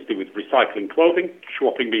things to do with recycling clothing,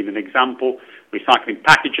 swapping being an example, recycling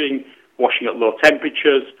packaging, washing at low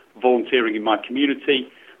temperatures, volunteering in my community,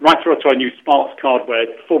 right through to our new Sparks card where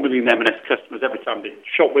 4 million M&S customers, every time they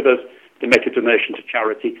shop with us, they make a donation to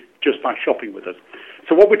charity just by shopping with us.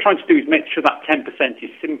 So what we're trying to do is make sure that 10% is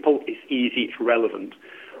simple, it's easy, it's relevant.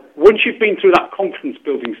 Once you've been through that confidence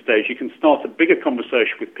building stage, you can start a bigger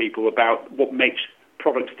conversation with people about what makes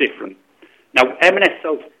products different. Now, M&S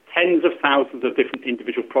sells tens of thousands of different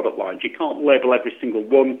individual product lines. You can't label every single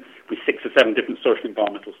one with 6 or 7 different social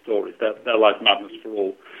environmental stories. They're like madness for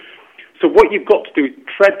all. So what you've got to do is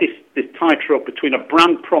tread this tightrope between a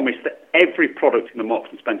brand promise that every product in the Marks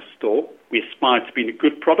 & Spencer store, we aspire to being a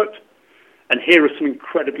good product, and here are some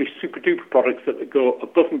incredibly super-duper products that go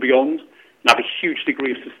above and beyond and have a huge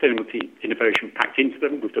degree of sustainability innovation packed into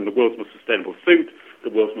them. We've done the world's most sustainable suit, the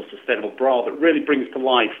world's most sustainable bra that really brings to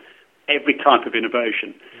life every type of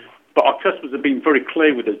innovation. But our customers have been very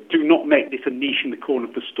clear with us, do not make this a niche in the corner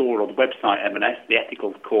of the store or the website M&S, the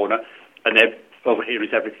ethical corner, and then over here is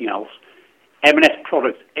everything else. M&S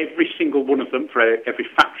products, every single one of them, for every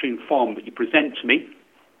factory and farm that you present to me,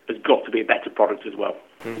 has got to be a better product as well.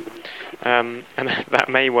 And that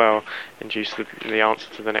may well induce the answer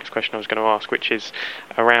to the next question I was going to ask, which is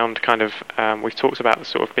around kind of, we've talked about the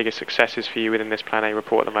sort of biggest successes for you within this Plan A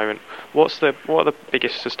report at the moment. What are the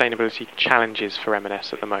biggest sustainability challenges for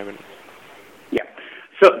M&S at the moment? Yeah.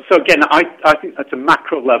 So again, I think at a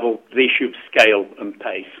macro level, the issue of scale and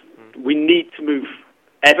pace. We need to move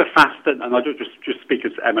ever faster, and I don't just speak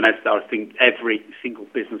as M&S, I think every single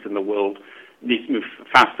business in the world needs to move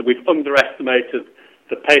faster. We've underestimated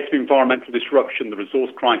the pace of environmental disruption, the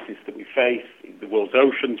resource crisis that we face, the world's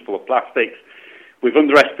oceans full of plastics. We've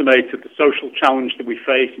underestimated the social challenge that we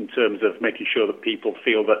face in terms of making sure that people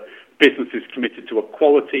feel that business is committed to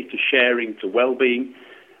equality, to sharing, to well-being.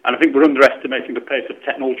 And I think we're underestimating the pace of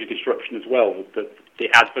technology disruption as well, with the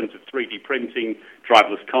advent of 3D printing,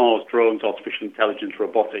 driverless cars, drones, artificial intelligence,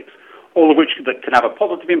 robotics, all of which that can have a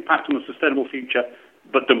positive impact on a sustainable future,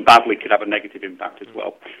 but done badly could have a negative impact as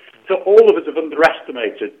well. So all of us have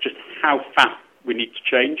underestimated just how fast we need to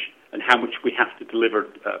change and how much we have to deliver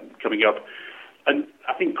coming up. And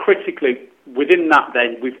I think critically, within that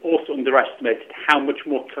then, we've also underestimated how much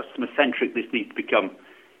more customer-centric this needs to become.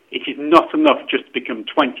 It is not enough just to become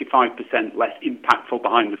 25% less impactful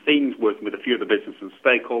behind the scenes, working with a few of the business and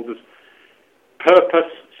stakeholders.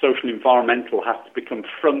 Purpose, social, environmental, has to become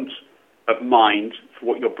front of mind for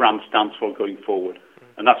what your brand stands for going forward.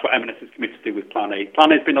 And that's what M&S is committed to do with Plan A.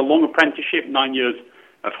 Plan A has been a long apprenticeship, 9 years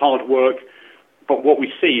of hard work. But what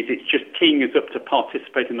we see is it's just keying us up to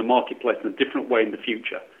participate in the marketplace in a different way in the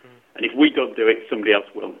future. And if we don't do it, somebody else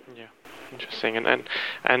will. Yeah, interesting.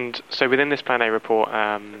 And so within this Plan A report,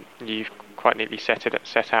 you've quite neatly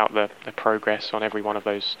set out the progress on every one of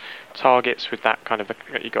those targets with that kind of,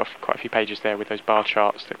 you've got quite a few pages there with those bar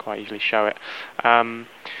charts that quite easily show it.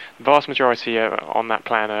 Vast majority on that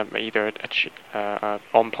plan are either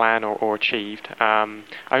on plan or achieved.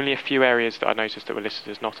 Only a few areas that I noticed that were listed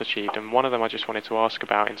as not achieved, and one of them I just wanted to ask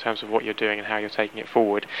about in terms of what you're doing and how you're taking it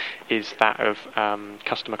forward is that of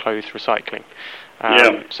customer clothes recycling.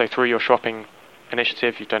 So through your shopping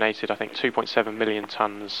initiative, you've donated, I think, 2.7 million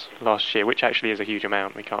tonnes last year, which actually is a huge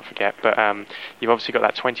amount, we can't forget. But you've obviously got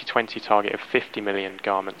that 2020 target of 50 million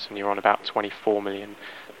garments, and you're on about 24 million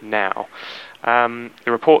now.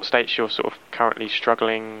 The report states you're sort of currently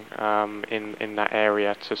struggling in that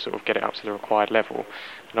area to sort of get it up to the required level.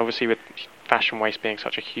 And obviously with fashion waste being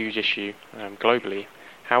such a huge issue globally,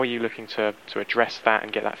 how are you looking to address that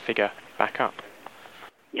and get that figure back up?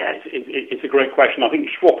 Yeah, it's a great question. I think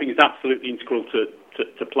swapping is absolutely integral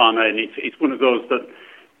to Plan A, and it's one of those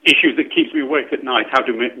issues that keeps me awake at night. How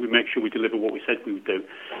do we make sure we deliver what we said we would do?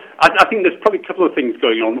 I think there's probably a couple of things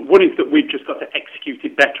going on. One is that we've just got to execute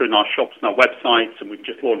it better in our shops and our websites, and we've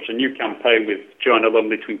just launched a new campaign with Joanna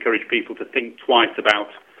Lumley to encourage people to think twice about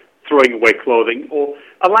throwing away clothing or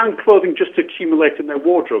allowing clothing just to accumulate in their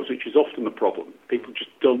wardrobes, which is often the problem. People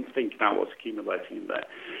just don't think about what's accumulating in there.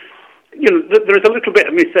 You know, there is a little bit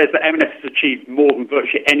of me says that M&S has achieved more than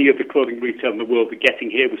virtually any other clothing retailer in the world. We're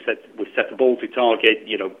getting here. We've set a ballsy target.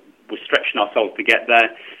 You know, we're stretching ourselves to get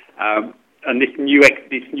there. And this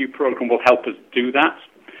new program will help us do that.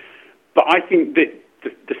 But I think that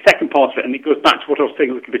the second part of it, and it goes back to what I was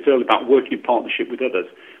saying a little bit earlier about working in partnership with others,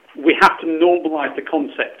 we have to normalise the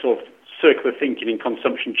concept of circular thinking in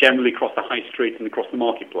consumption generally across the high street and across the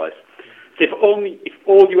marketplace. So if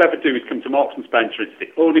all you ever do is come to Marks and Spencer, it's the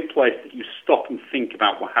only place that you stop and think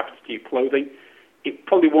about what happens to your clothing, it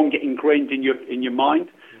probably won't get ingrained in your mind.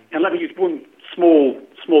 And let me use one small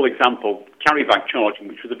example, carry bag charging,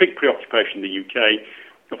 which was a big preoccupation in the UK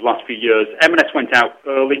of the last few years. M&S went out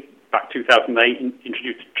early, back 2008, and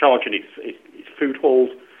introduced charging its food halls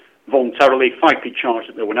voluntarily, 5p charge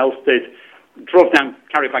that no one else did, drove down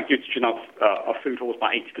carry bag usage in our food halls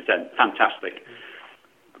by 80%. Fantastic.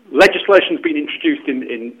 Legislation's been introduced in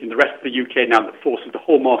the rest of the UK now that forces the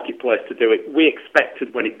whole marketplace to do it. We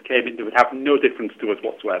expected when it came in it would have no difference to us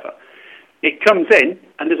whatsoever. It comes in,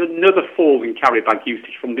 and there's another fall in carry bag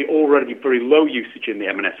usage from the already very low usage in the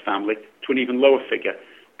M&S family to an even lower figure,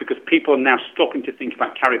 because people are now stopping to think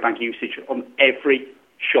about carry bag usage on every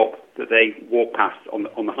shop that they walk past on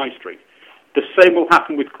the high street. The same will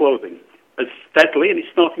happen with clothing. As steadily, and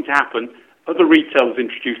it's starting to happen, other retailers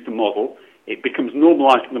introduce the model. It becomes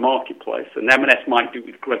normalised in the marketplace, and M&S might do it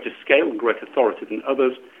with greater scale and greater authority than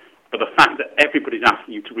others, but the fact that everybody's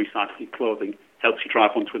asking you to recycle your clothing helps you drive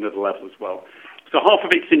on to another level as well. So half of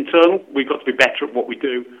it's internal, we've got to be better at what we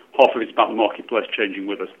do, half of it's about the marketplace changing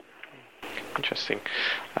with us. Interesting.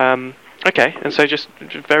 Okay, and so just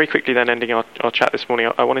very quickly then, ending our chat this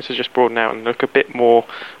morning, I wanted to just broaden out and look a bit more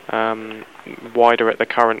wider at the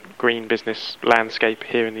current green business landscape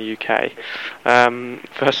here in the UK.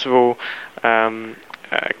 First of all,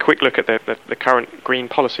 a quick look at the current green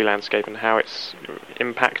policy landscape and how it's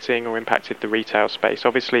impacting or impacted the retail space.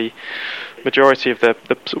 Obviously, majority of the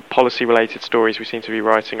sort of policy-related stories we seem to be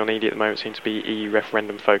writing on ED at the moment seem to be EU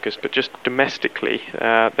referendum focused, but just domestically,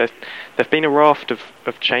 there've been a raft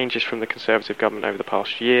of changes from the Conservative government over the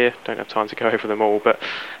past year. Don't have time to go over them all, but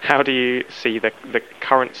how do you see the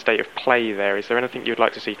current state of play there? Is there anything you'd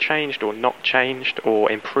like to see changed or not changed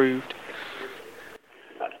or improved?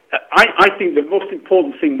 I think the most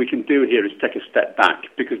important thing we can do here is take a step back,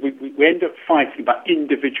 because we end up fighting about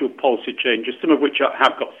individual policy changes, some of which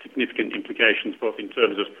have got significant implications both in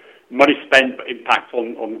terms of money spent but impact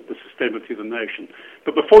on the sustainability of the nation.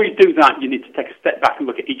 But before you do that, you need to take a step back and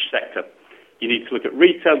look at each sector. You need to look at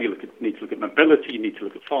retail, you need to look at mobility, you need to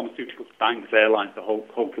look at pharmaceuticals, banks, airlines, the whole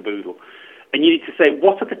caboodle. And you need to say,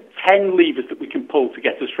 what are the 10 levers that we can pull to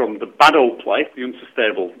get us from the bad old place, the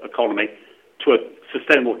unsustainable economy, to a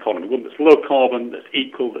sustainable economy, one that's low carbon, that's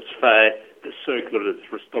equal, that's fair, that's circular, that's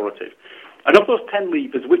restorative. And of those 10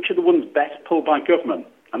 levers, which are the ones best pulled by government?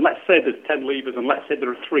 And let's say there's 10 levers, and let's say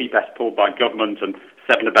there are 3 best pulled by government and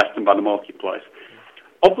 7 are best done by the marketplace.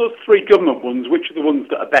 Of those 3 government ones, which are the ones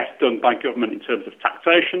that are best done by government in terms of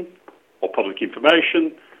taxation, or public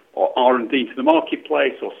information, or R&D to the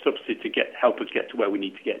marketplace, or subsidy to help us get to where we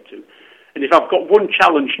need to get to? And if I've got one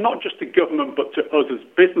challenge, not just to government but to us as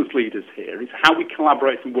business leaders here, is how we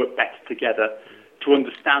collaborate and work better together to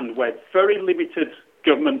understand where very limited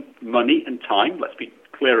government money and time, let's be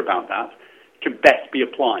clear about that, can best be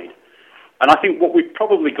applied. And I think what we've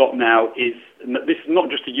probably got now is, and this is not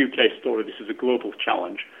just a UK story, this is a global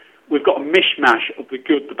challenge, we've got a mishmash of the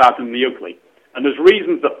good, the bad and the ugly. And there's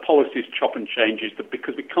reasons that policies chop and change, is that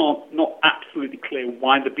because we can't, not absolutely clear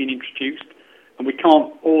why they've been introduced, and we can't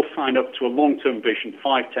all sign up to a long-term vision,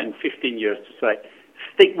 5, 10, 15 years, to say,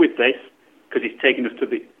 stick with this, because it's taking us to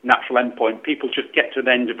the natural end point. People just get to the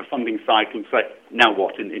end of a funding cycle and say, now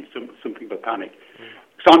what, in something of a panic.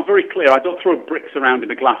 So I'm very clear, I don't throw bricks around in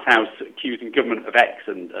a glass house accusing government of X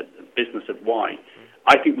and business of Y.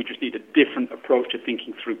 I think we just need a different approach to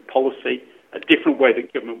thinking through policy, a different way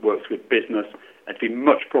that government works with business, and to be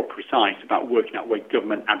much more precise about working out where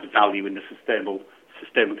government adds value in the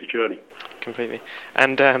sustainability journey. Completely.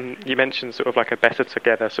 And you mentioned sort of like a better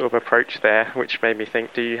together sort of approach there, which made me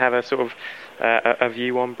think, do you have a sort of a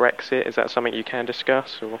view on Brexit? Is that something you can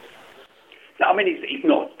discuss? Or? No, I mean, it's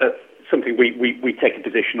not something we take a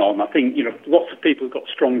position on. I think, lots of people have got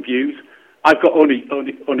strong views. I've got only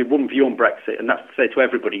one view on Brexit, and that's to say to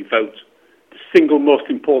everybody, vote. The single most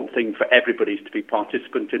important thing for everybody is to be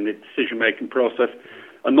participant in the decision-making process,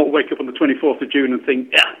 and not wake up on the 24th of June and think,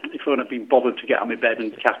 if I hadn't been bothered to get out of my bed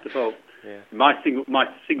and cast a vote. Yeah. My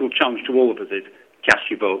single challenge to all of us is cast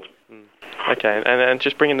your vote. Okay, and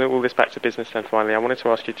just bringing all this back to business then finally, I wanted to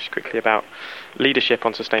ask you just quickly about leadership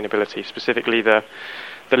on sustainability, specifically the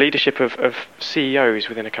leadership of CEOs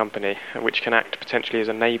within a company, which can act potentially as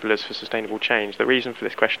enablers for sustainable change. The reason for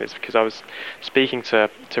this question is because I was speaking to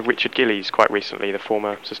Richard Gillies quite recently, the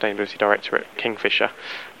former sustainability director at Kingfisher,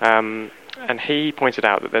 and he pointed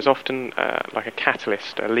out that there's often like a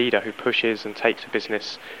catalyst, a leader who pushes and takes a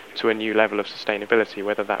business to a new level of sustainability,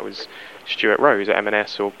 whether that was Stuart Rose at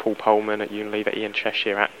M&S or Paul Polman at Unilever, Ian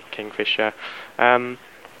Cheshire at Kingfisher.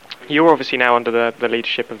 You're obviously now under the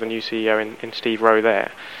leadership of the new CEO in Steve Rowe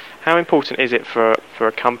there. How important is it for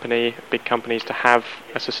a company, big companies, to have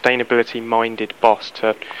a sustainability-minded boss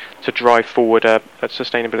to drive forward a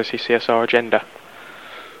sustainability CSR agenda?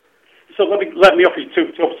 So let me offer you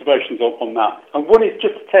two observations on that. And one is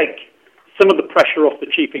just to take some of the pressure off the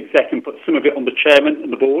chief exec and put some of it on the chairman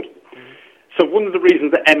and the board. So one of the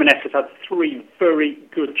reasons that M&S has had 3 very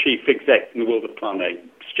good chief execs in the world of Plan A,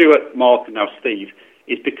 Stuart, Mark and now Steve,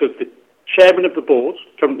 is because the chairman of the board,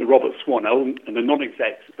 currently Robert Swanell, and the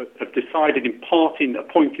non-execs have decided in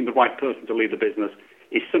appointing the right person to lead the business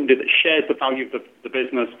is somebody that shares the value of the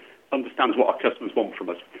business, understands what our customers want from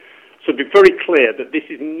us. So be very clear that this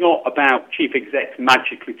is not about chief execs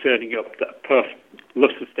magically turning up that love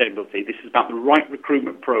sustainability. This is about the right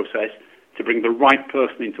recruitment process to bring the right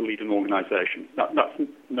person in to lead an organisation. That's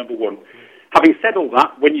number one. Having said all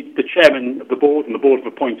that, when the chairman of the board and the board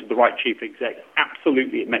have appointed the right chief exec,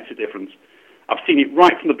 absolutely it makes a difference. I've seen it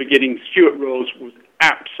right from the beginning. Stuart Rose was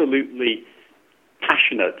absolutely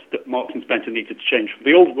passionate that Marks & Spencer needed to change from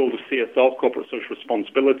the old world of CSR, corporate social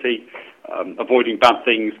responsibility, avoiding bad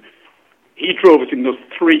things. he drove us in those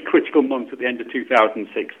 3 critical months at the end of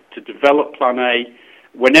 2006 to develop Plan A.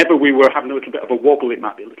 Whenever we were having a little bit of a wobble, it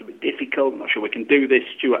might be a little bit difficult, I'm not sure we can do this,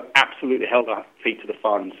 Stuart absolutely held our feet to the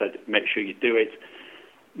fire and said, make sure you do it.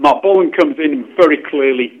 Mark Boland comes in and very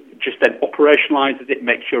clearly just then operationalises it,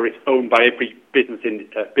 makes sure it's owned by every business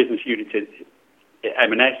unit at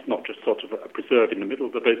M&S, not just sort of a preserve in the middle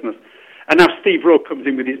of the business. And now Steve Rowe comes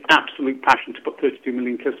in with his absolute passion to put 32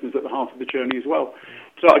 million customers at the heart of the journey as well.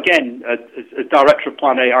 So again, as director of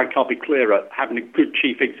Plan A, I can't be clearer. Having a good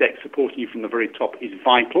chief exec supporting you from the very top is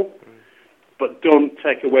vital, but don't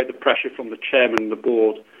take away the pressure from the chairman and the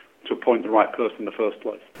board to appoint the right person in the first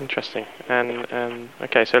place. Interesting. And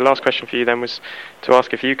okay, so last question for you then was to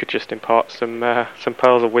ask if you could just impart some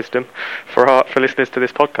pearls of wisdom for listeners to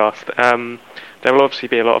this podcast. There will obviously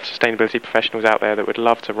be a lot of sustainability professionals out there that would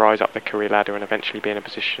love to rise up the career ladder and eventually be in a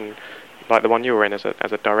position like the one you were in as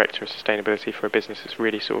a director of sustainability for a business that's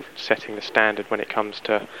really sort of setting the standard when it comes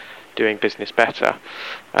to doing business better.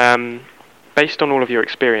 Based on all of your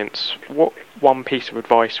experience, what one piece of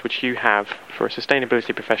advice would you have for a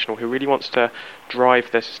sustainability professional who really wants to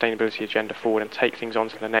drive their sustainability agenda forward and take things on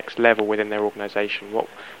to the next level within their organisation? What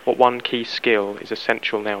one key skill is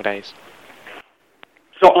essential nowadays?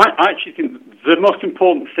 So I actually think the most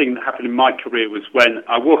important thing that happened in my career was when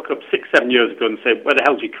I woke up 6-7 years ago and said, where the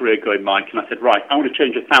hell's your career going, Mike? And I said, right, I want to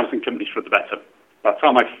change 1,000 companies for the better. By the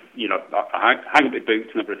time I hang up my boots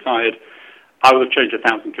and I've retired, I will have changed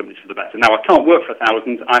 1,000 companies for the better. Now, I can't work for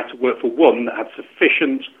 1,000. I have to work for one that had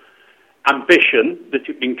sufficient ambition that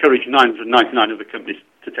it encouraged 999 other companies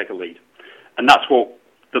to take a lead. And that's what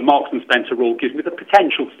the Marks and Spencer rule gives me the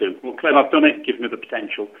potential to do. Well, claim I've done it, gives me the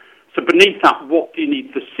potential. So beneath that, what do you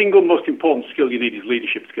need? The single most important skill you need is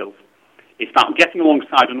leadership skills. It's about getting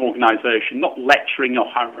alongside an organisation, not lecturing or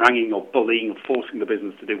haranguing or bullying or forcing the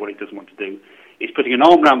business to do what it doesn't want to do. It's putting an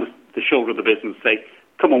arm around the shoulder of the business and say,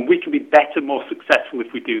 come on, we can be better, more successful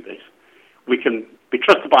if we do this. We can be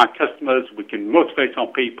trusted by our customers, we can motivate our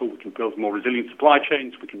people, we can build more resilient supply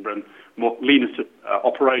chains, we can run more leaner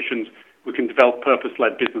operations, we can develop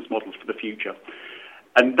purpose-led business models for the future.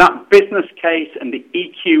 And that business case and the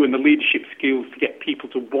EQ and the leadership skills to get people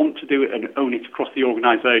to want to do it and own it across the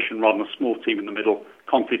organisation rather than a small team in the middle,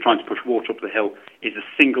 constantly trying to push water up the hill, is the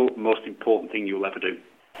single most important thing you'll ever do.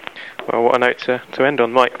 Well, what a note to end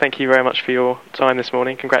on. Mike, thank you very much for your time this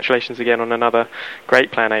morning. Congratulations again on another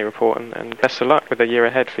great Plan A report, and best of luck with the year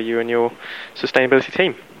ahead for you and your sustainability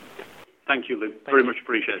team. Thank you, Lou. Very much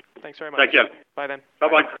appreciated. Thanks very much. Take care. Bye then.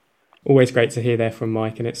 Bye-bye. Always great to hear there from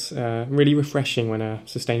Mike, and it's really refreshing when a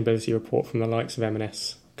sustainability report from the likes of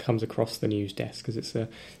M&S comes across the news desk, because it's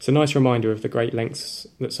a nice reminder of the great lengths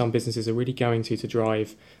that some businesses are really going to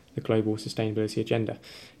drive the global sustainability agenda.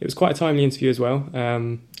 It was quite a timely interview as well.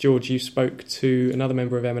 George, you spoke to another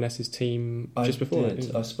member of M&S's team just before.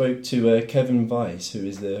 I spoke to Kevin Weiss, who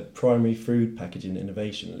is the Primary Food Packaging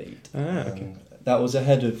Innovation Lead. Okay. That was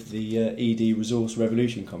ahead of the ED Resource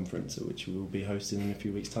Revolution Conference, which we will be hosting in a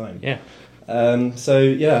few weeks' time. Yeah. I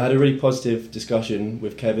had a really positive discussion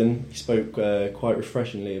with Kevin. He spoke quite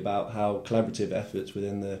refreshingly about how collaborative efforts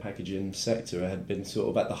within the packaging sector had been sort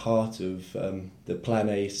of at the heart of the Plan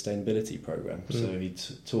A sustainability programme. So he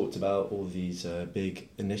talked about all these big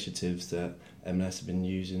initiatives that M&S have been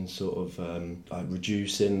using, sort of like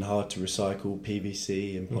reducing hard to recycle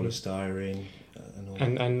PVC and polystyrene.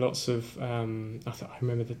 And lots of, I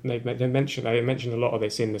remember that they mentioned a lot of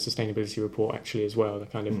this in the sustainability report actually as well. The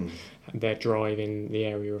kind of their drive in the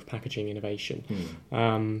area of packaging innovation,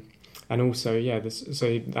 and also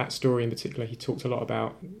so that story in particular, he talked a lot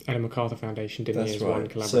about Ellen MacArthur Foundation, didn't he? As one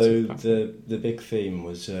collaborative platform. So the big theme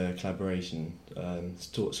was collaboration,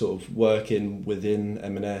 sort of working within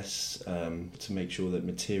M&S to make sure that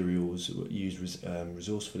materials were used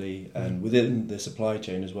resourcefully, and within the supply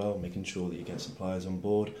chain as well, making sure that you get suppliers on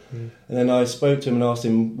board. And then I spoke to him and asked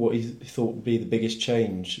him what he thought would be the biggest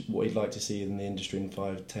change, what he'd like to see in the industry in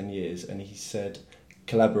 5-10 years, and he said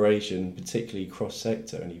collaboration, particularly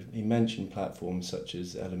cross-sector, and he mentioned platforms such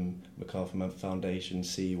as Ellen MacArthur Foundation,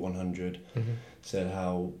 C100, said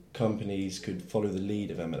how companies could follow the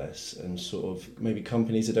lead of M&S, and sort of maybe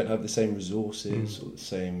companies that don't have the same resources or the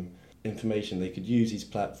same information, they could use these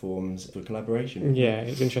platforms for collaboration. Yeah,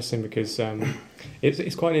 it's interesting because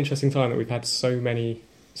it's quite an interesting time that we've had so many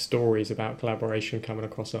stories about collaboration coming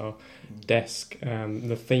across our desk.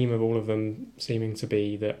 The theme of all of them seeming to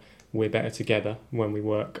be that we're better together when we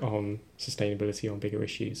work on sustainability, on bigger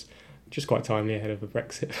issues. Just quite timely ahead of a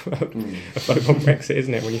Brexit, a vote on Brexit,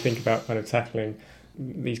 isn't it? When you think about kind of tackling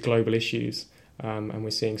these global issues, and we're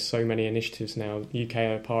seeing so many initiatives now. UK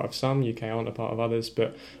are a part of some, UK aren't a part of others,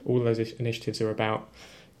 but all of those initiatives are about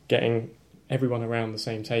getting everyone around the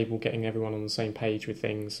same table, getting everyone on the same page with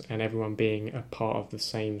things, and everyone being a part of the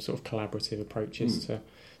same sort of collaborative approaches to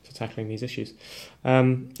tackling these issues.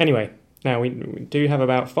 Anyway, now we do have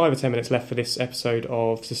about 5 or 10 minutes left for this episode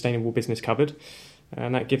of Sustainable Business Covered.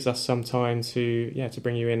 And that gives us some time to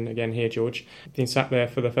bring you in again here, George. Been sat there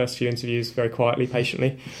for the first few interviews very quietly,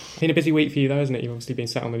 patiently. Been a busy week for you though, isn't it? You've obviously been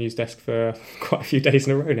sat on the news desk for quite a few days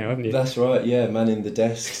in a row now, haven't you? That's right, yeah, manning the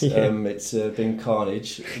desks. Yeah. It's been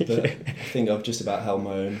carnage, but I think I've just about held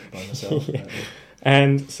my own by myself. Yeah.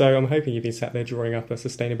 And so I'm hoping you've been sat there drawing up a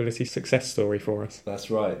sustainability success story for us.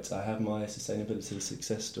 That's right. I have my sustainability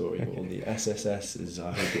success story, or the SSS, as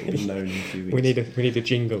I hope it will be known in a few weeks. We need a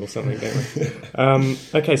jingle or something, don't we?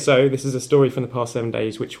 Okay, so this is a story from the past 7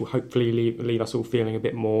 days, which will hopefully leave us all feeling a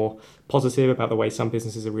bit more positive about the way some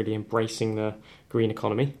businesses are really embracing the green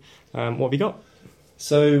economy. What have you got?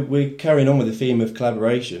 So we're carrying on with the theme of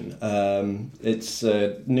collaboration. It's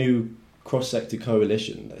a new cross-sector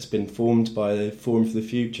coalition that's been formed by the Forum for the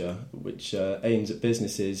Future, which aims at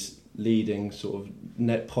businesses leading sort of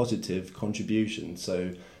net positive contribution.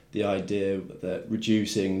 So the idea that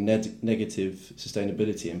reducing negative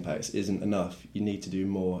sustainability impacts isn't enough. You need to do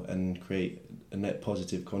more and create a net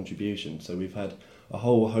positive contribution. So we've had a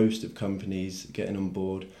whole host of companies getting on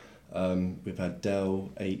board. We've had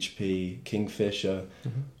Dell, HP, Kingfisher,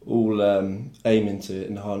 all aiming to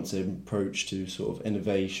enhance their approach to sort of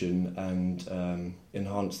innovation and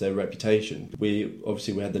enhance their reputation. We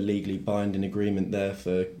had the legally binding agreement there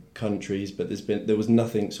for countries, but there was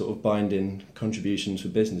nothing sort of binding contributions for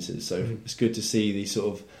businesses. So it's good to see these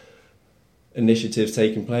sort of initiatives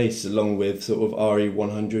taking place, along with sort of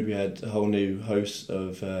RE100. We had a whole new host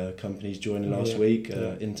of companies joining last week.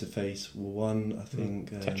 Interface One, I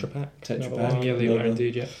think. Tetra Pak. Yeah, they were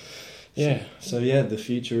indeed, yeah. Yeah. So the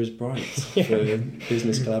future is bright for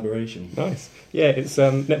business collaboration. Nice. Yeah, it's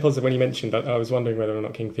net positive. When you mentioned that, I was wondering whether or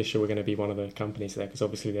not Kingfisher were going to be one of the companies there, because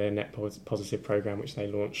obviously their net positive program, which they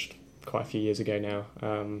launched quite a few years ago now.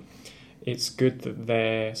 It's good that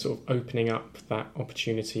they're sort of opening up that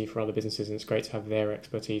opportunity for other businesses, and it's great to have their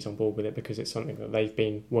expertise on board with it, because it's something that they've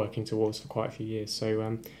been working towards for quite a few years.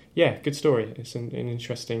 So, good story. It's an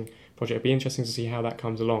interesting project. It'll be interesting to see how that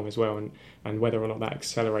comes along as well, and whether or not that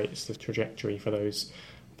accelerates the trajectory for those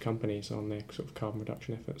companies on their sort of carbon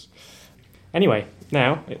reduction efforts. Anyway,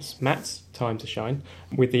 now it's Matt's time to shine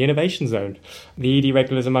with the Innovation Zone. The ED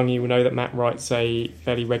regulars among you will know that Matt writes a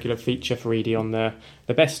fairly regular feature for ED on the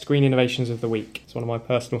best green innovations of the week. It's one of my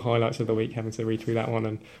personal highlights of the week, having to read through that one,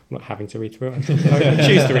 and not having to read through it, I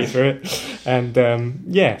choose to read through it.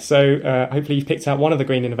 And so hopefully you've picked out one of the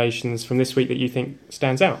green innovations from this week that you think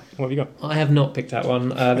stands out. What have you got? I have not picked out one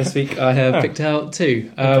this week. I have picked out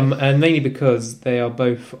two, and mainly because they are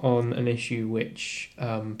both on an issue which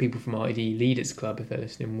people from our ED Leaders Club, if they're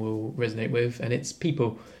listening, will resonate with, and it's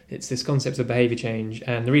people. It's this concept of behaviour change,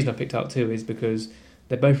 and the reason I picked out two is because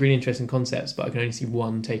they're both really interesting concepts, but I can only see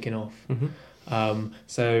one taking off.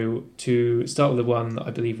 So to start with the one that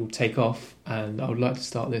I believe will take off, and I would like to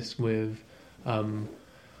start this with, I'm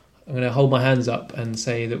going to hold my hands up and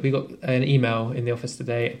say that we got an email in the office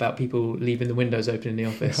today about people leaving the windows open in the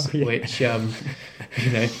office, which,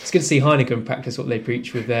 it's good to see Heineken practice what they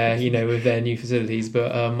preach with their, with their new facilities,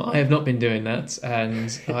 but I have not been doing that,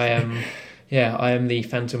 and I am the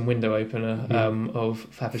phantom window opener of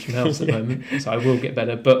Faversham House at the moment, so I will get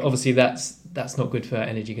better. But obviously that's not good for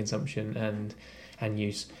energy consumption and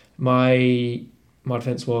use. My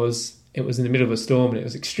defence was, it was in the middle of a storm and it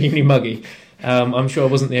was extremely muggy. I'm sure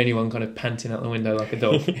I wasn't the only one kind of panting out the window like a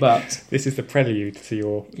dog, but this is the prelude to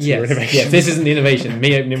your innovation. Yes, this isn't the innovation.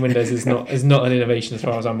 Me opening windows is not an innovation as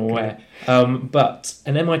far as I'm aware. But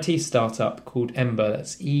an MIT startup called Ember,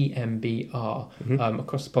 that's EMBR,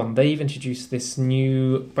 across the pond, they've introduced this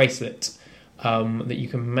new bracelet that you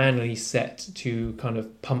can manually set to kind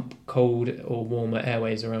of pump cold or warmer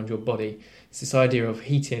airways around your body. It's this idea of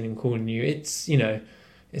heating and cooling you.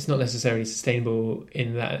 It's not necessarily sustainable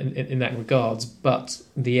in that regards, but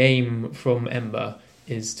the aim from Ember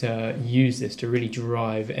is to use this to really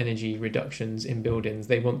drive energy reductions in buildings.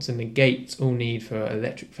 They want to negate all need for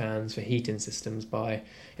electric fans, for heating systems, by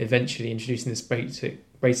eventually introducing this bracelet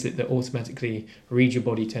that automatically reads your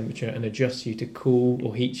body temperature and adjusts you to cool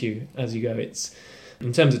or heat you as you go. It's,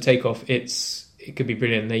 in terms of takeoff, it could be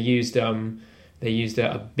brilliant. They used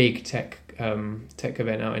a big tech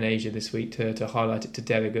event out in Asia this week to highlight it to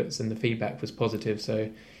delegates, and the feedback was positive. So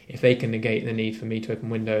if they can negate the need for me to open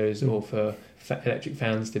windows or for electric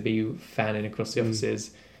fans to be fanning across the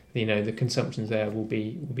offices, the consumptions there will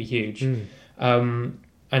be huge.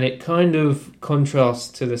 And it kind of contrasts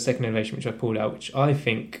to the second innovation which I pulled out, which I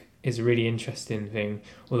think is a really interesting thing.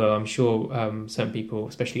 Although I'm sure certain people,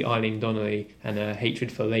 especially Eileen Donnelly and her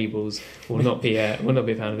hatred for labels, will not be a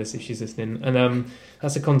fan of this if she's listening. And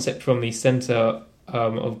that's a concept from the Centre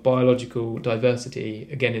of Biological Diversity,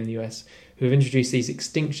 again in the US, who have introduced these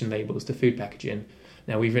extinction labels to food packaging.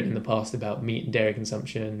 Now, we've written in the past about meat and dairy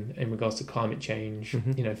consumption in regards to climate change.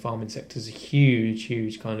 Farming sector is a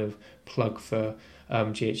huge kind of plug for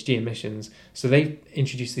GHG emissions. So they've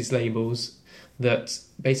introduced these labels that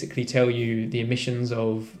basically tell you the emissions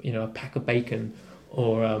of, a pack of bacon,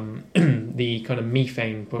 or the kind of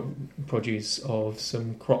methane produce of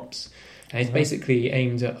some crops. And it's basically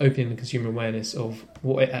aimed at opening the consumer awareness of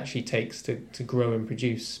what it actually takes to grow and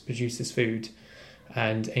produce this food,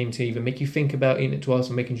 and aim to either make you think about eating it twice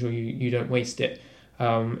or making sure you don't waste it.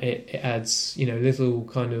 It adds, little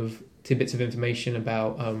kind of tidbits of information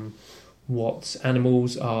about what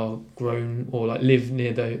animals are grown or live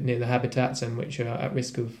near the habitats and which are at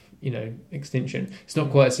risk of extinction. It's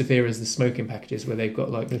not quite as severe as the smoking packages where they've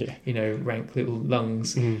got rank little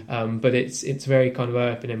lungs, but it's very kind of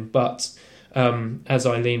eye-opening. But as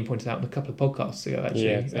Eileen pointed out in a couple of podcasts ago,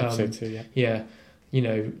 actually, episode 2,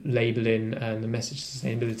 labelling and the message of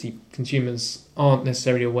sustainability, consumers aren't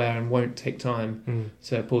necessarily aware and won't take time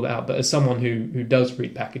to pull that out. But as someone who does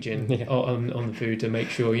read packaging on the food to make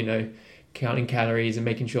sure, counting calories and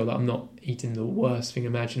making sure that I'm not eating the worst thing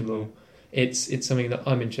imaginable, it's something that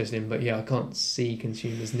I'm interested in. But I can't see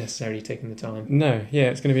consumers necessarily taking the time. No,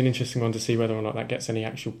 it's going to be an interesting one to see whether or not that gets any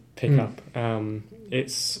actual pickup.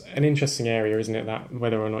 It's an interesting area, isn't it, that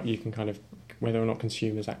whether or not you can whether or not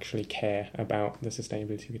consumers actually care about the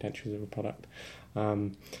sustainability credentials of a product. I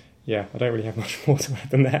don't really have much more to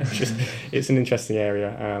add than that. It's an interesting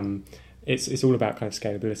area. It's all about kind of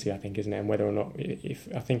scalability, I think, isn't it? And whether or not, if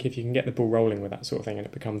you can get the ball rolling with that sort of thing and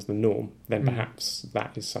it becomes the norm, then perhaps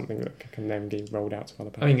that is something that can then be rolled out to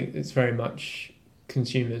other parts. I think it's very much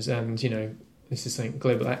consumers, and this is something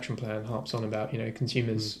Global Action Plan harps on about.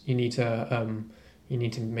 Consumers, you need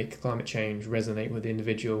to make climate change resonate with the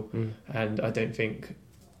individual, and I don't think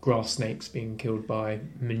grass snakes being killed by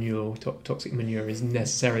manure, toxic manure, is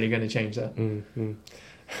necessarily going to change that.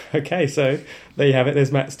 Okay, so there you have it.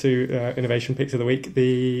 There's Matt's 2 innovation picks of the week.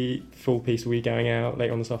 The full piece will be going out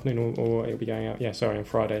later on this afternoon, or it'll be going out, on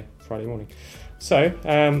Friday morning. So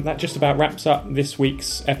that just about wraps up this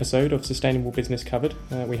week's episode of Sustainable Business Covered.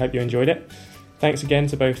 We hope you enjoyed it. Thanks again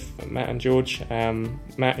to both Matt and George.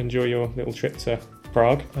 Matt, enjoy your little trip to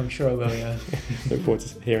Prague. I'm sure I will, yeah. Look forward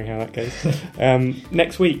to hearing how that goes.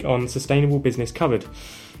 Next week on Sustainable Business Covered,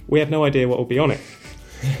 we have no idea what will be on it.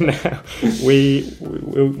 Now,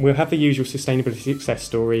 we'll have the usual sustainability success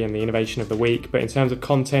story and the innovation of the week, but in terms of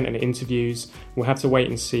content and interviews, we'll have to wait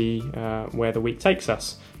and see where the week takes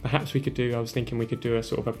us. Perhaps I was thinking we could do a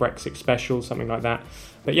sort of a Brexit special, something like that.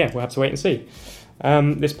 But we'll have to wait and see.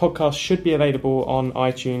 This podcast should be available on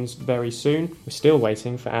iTunes very soon. We're still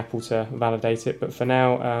waiting for Apple to validate it, but for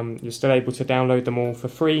now, you're still able to download them all for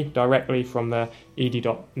free directly from the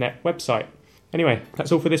ed.net website. Anyway,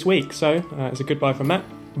 that's all for this week. So it's a goodbye from Matt.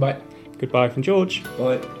 Bye. Goodbye from George.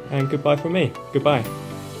 Bye. And goodbye from me. Goodbye.